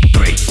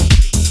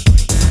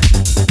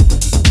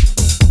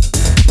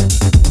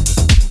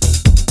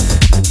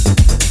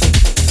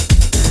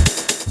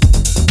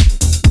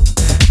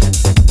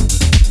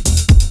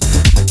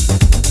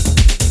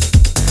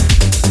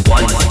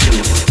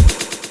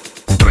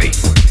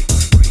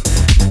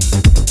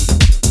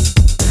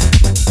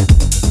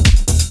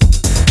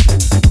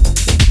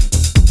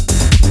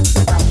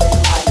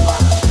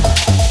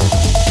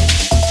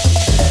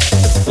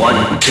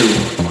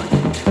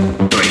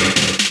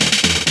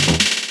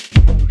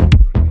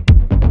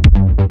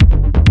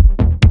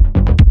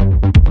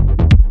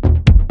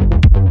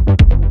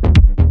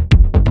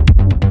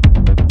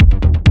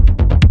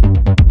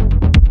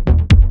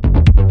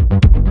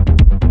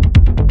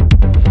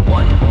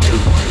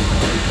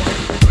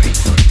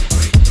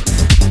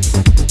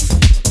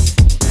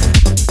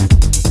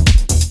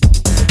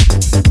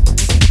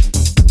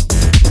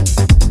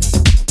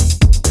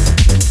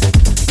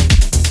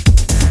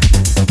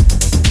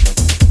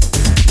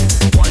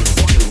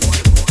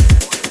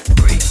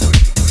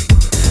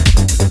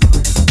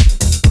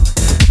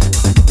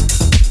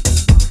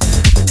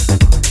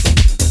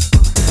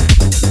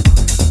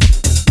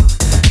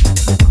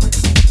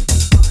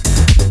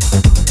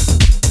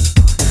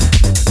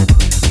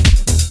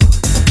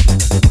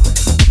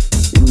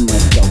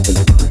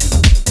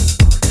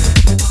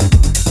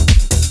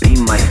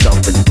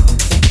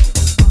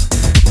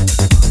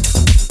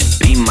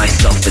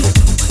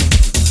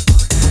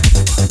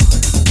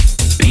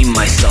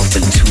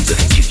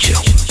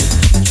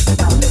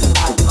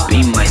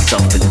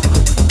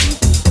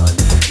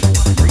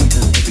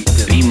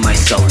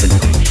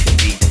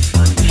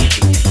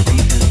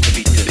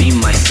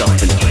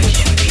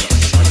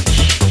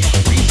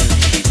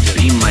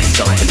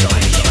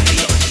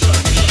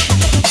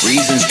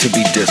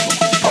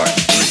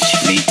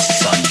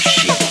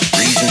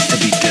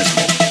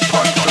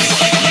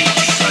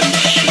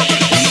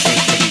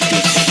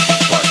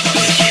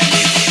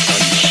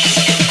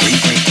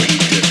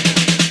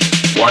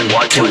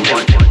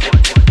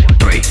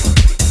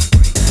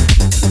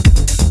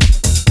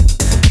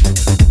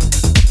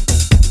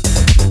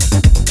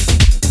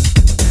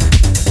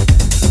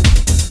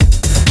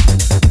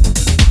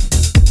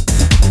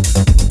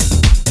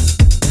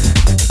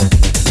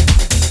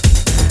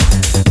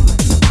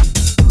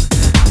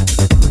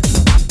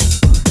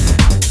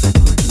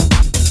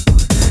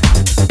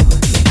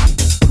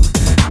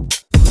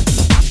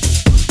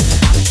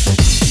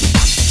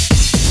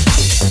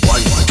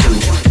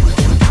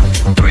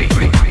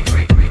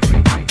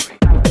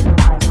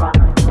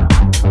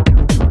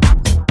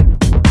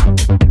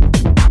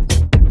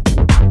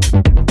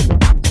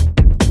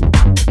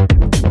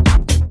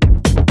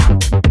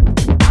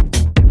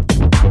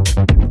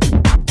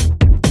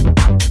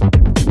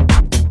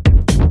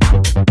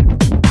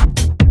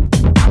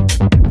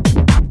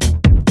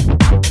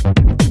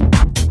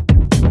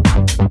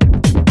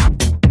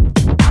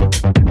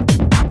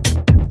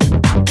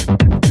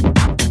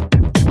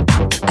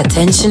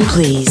 Attention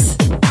please,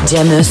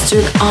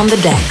 Ozturk on the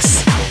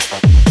decks.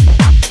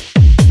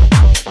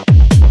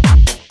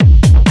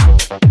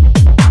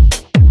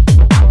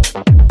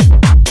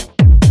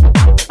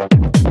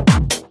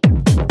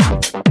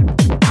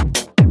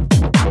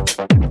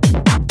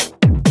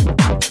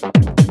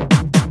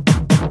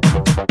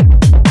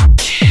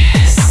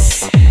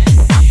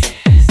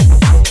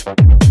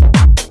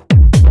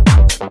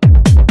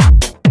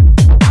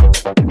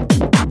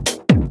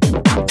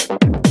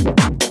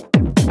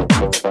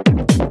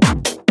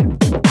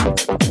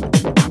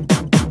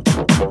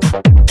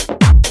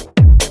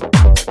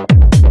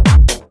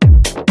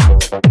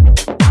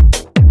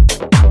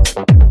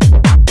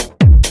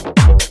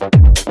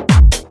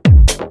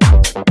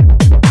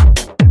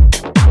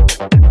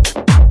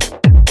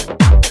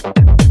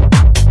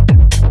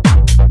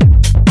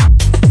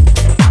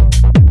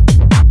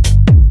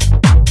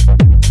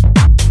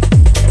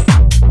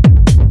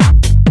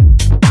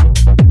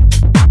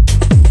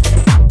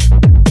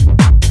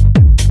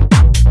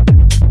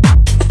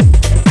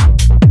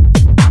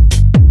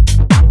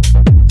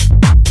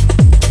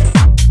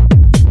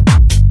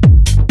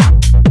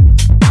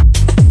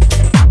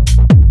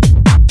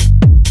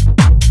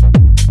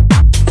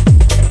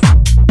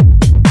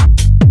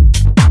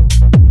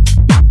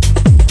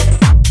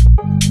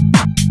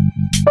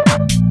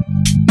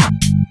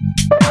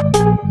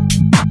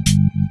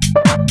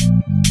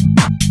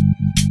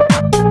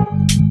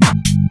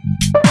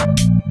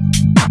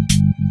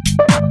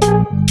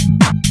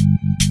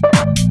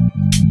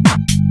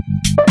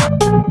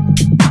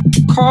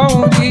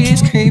 Cold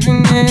is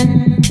caving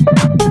in.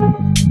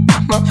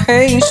 My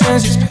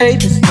patience is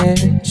paper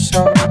thin.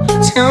 So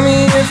tell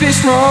me if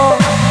it's wrong.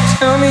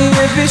 Tell me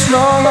if it's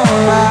wrong or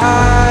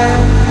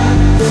right.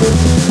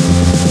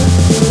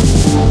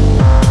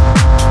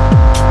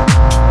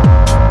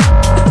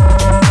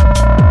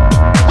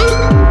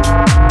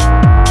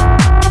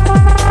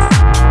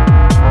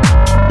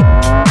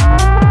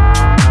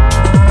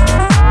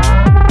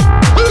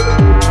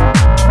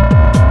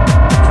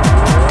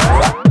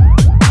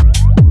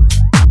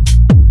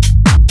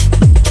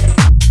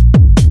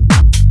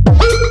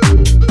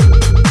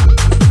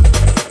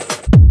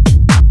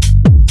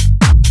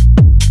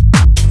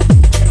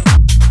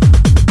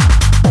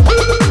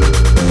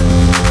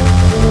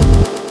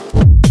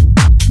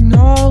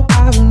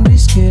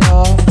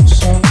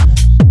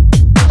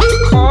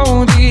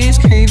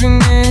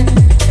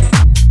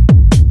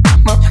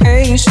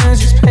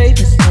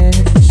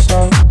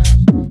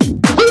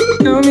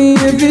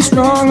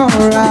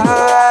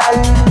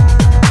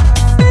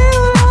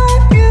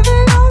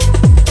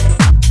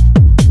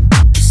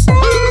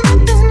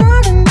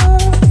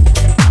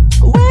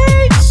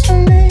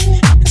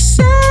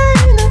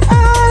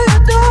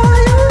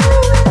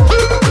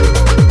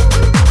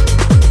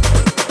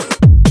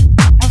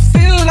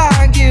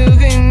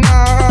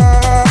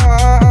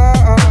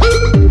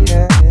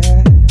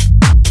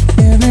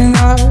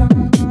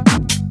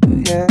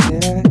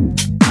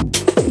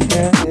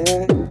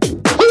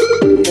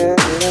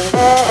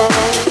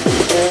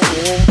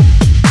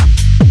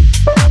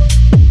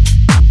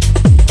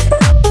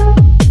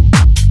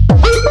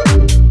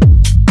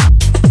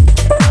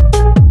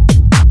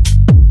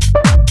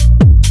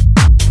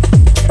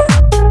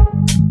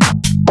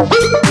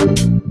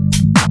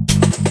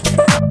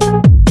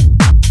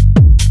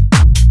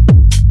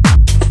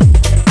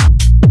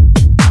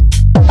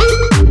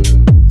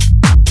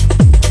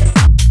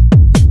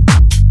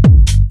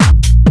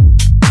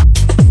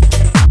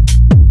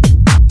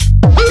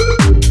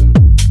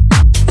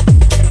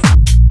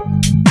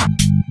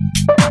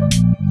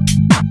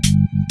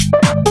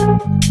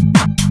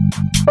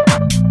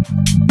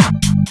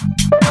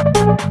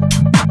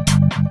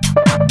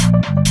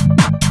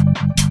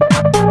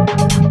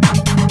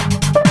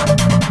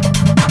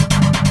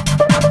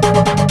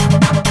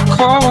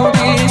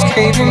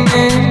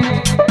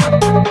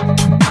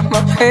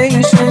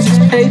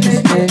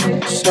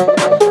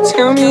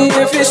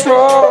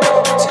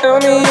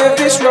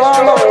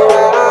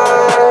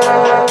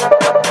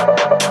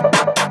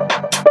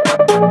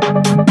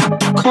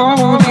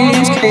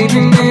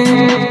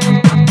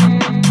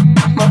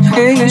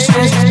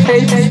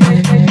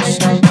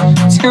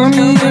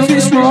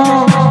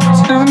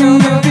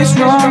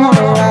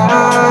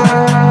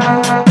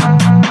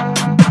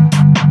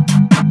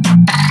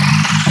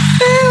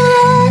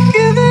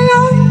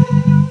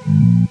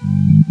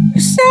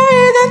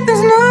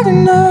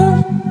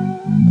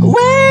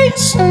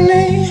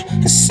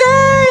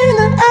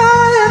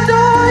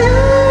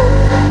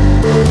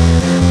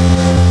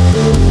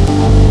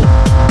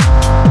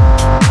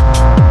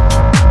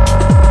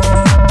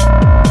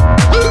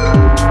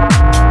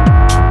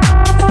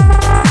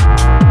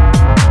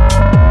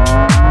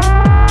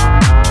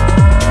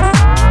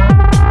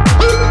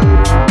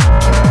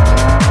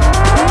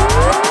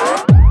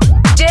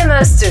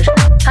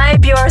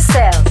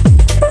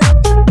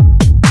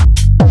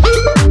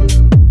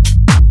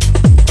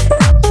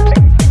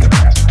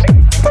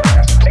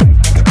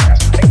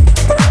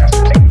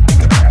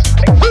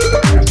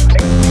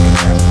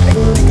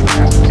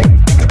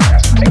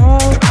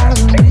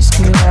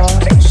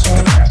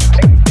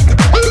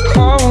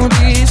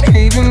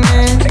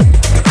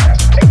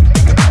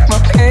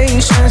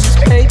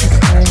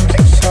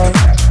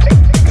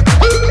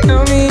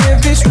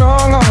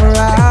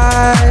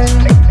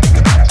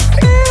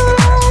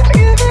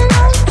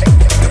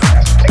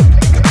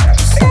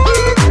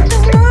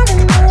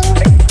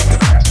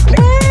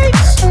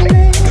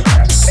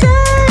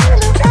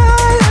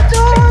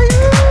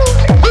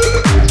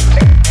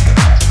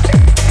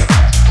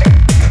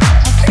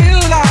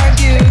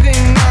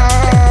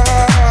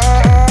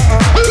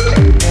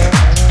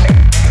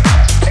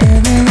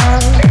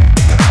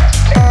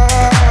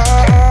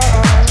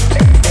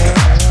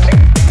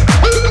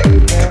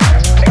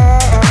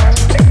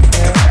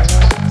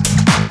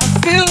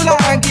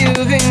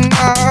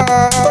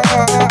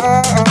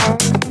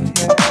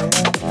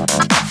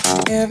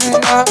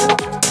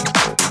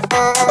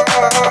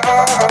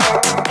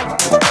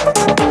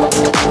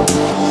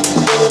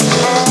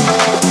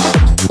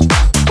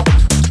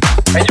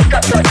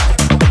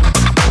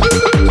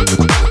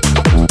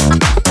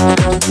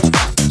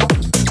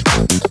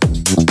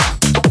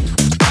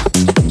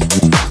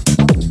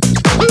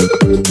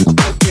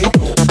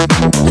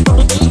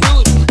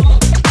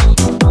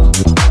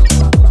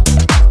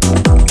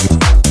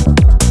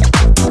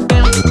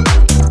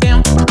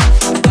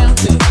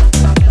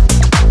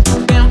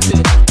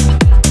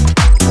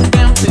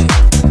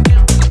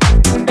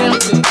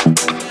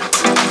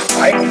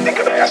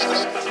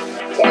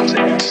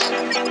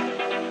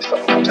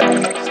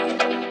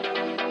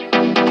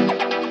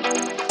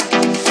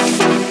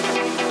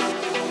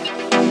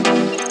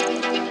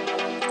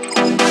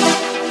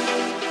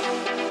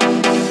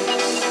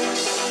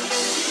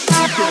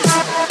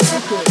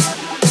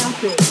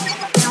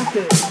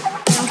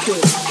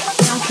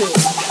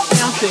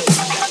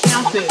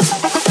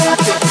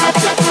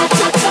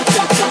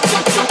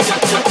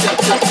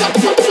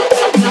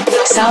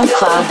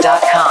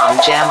 SoundCloud.com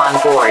Jam on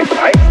board.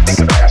 I think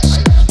of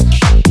that.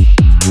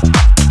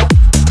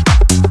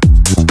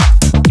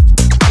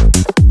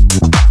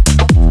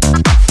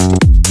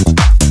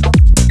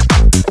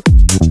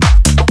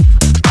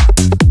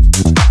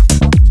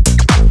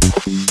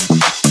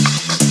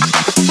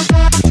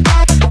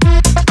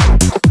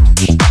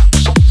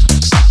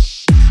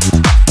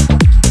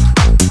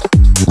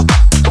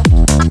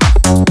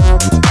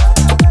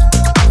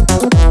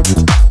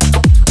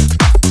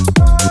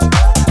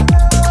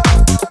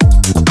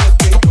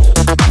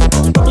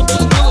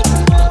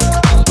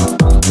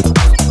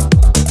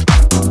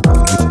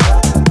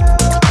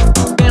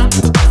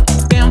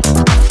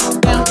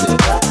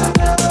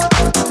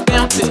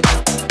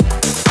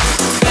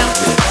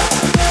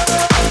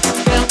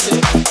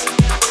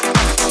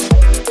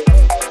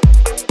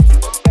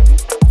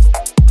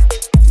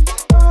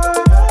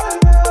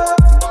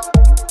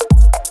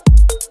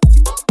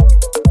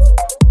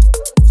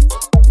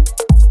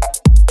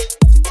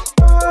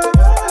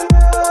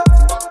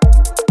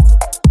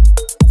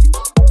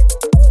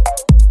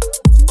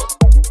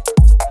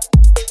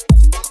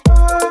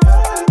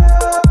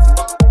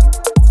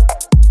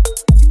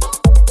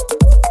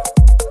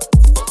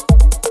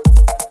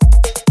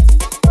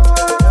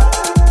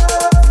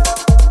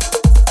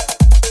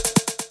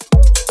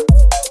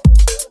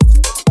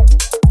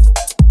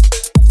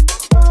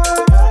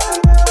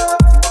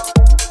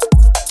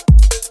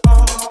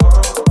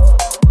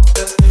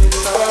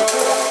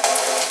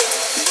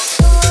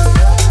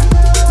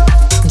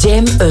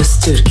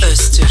 Ozturk.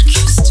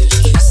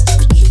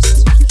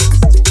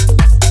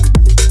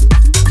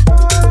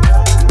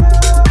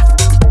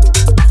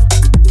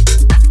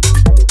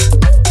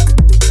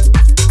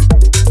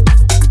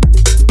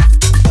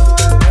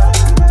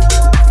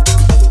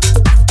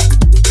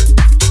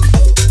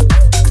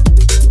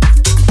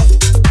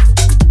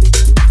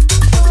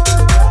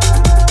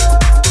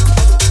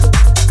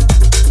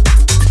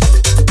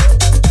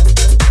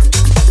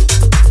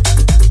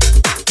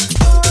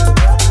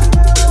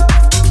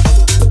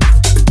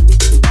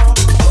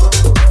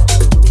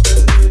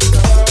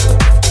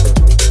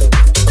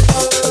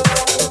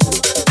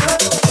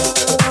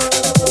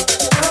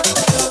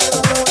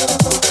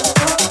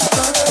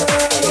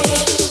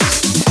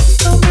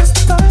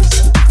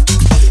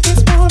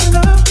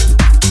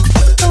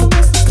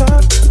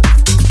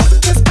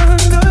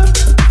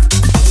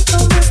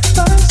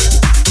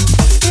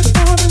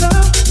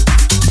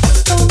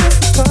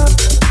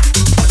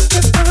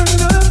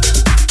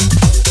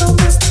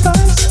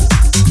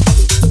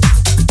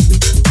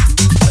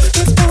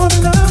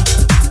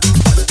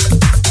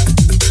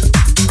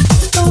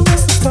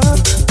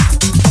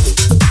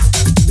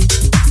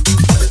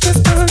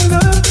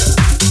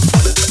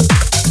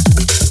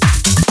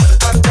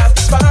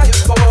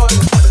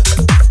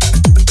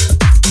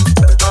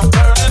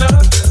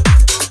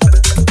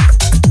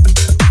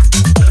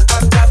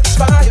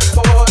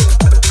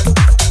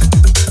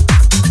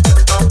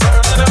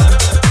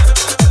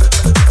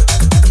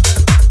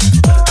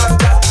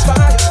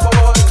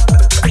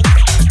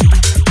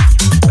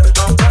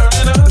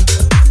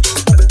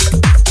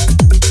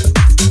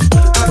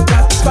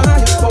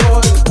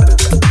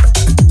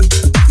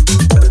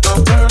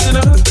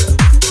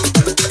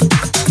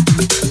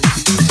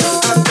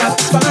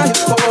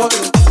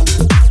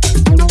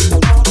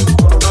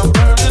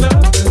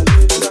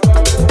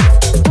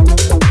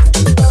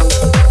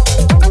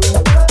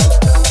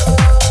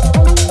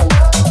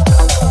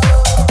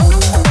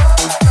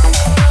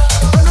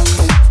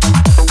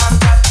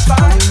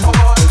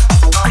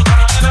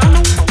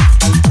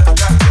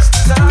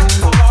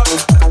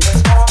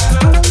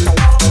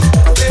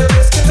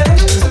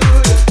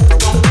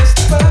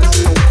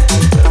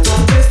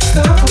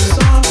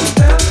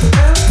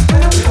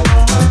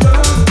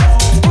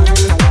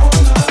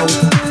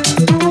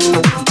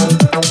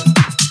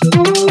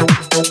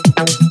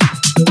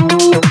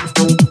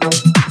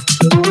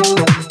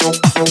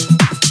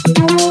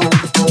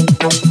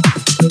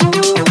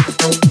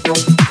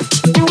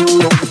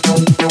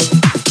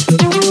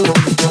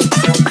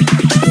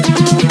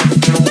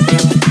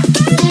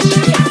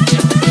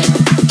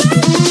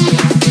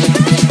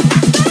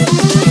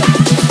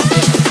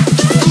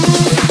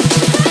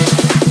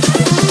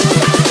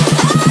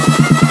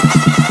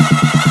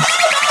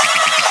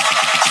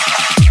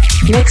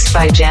 Mixed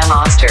by Jam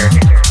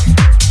Ozturk.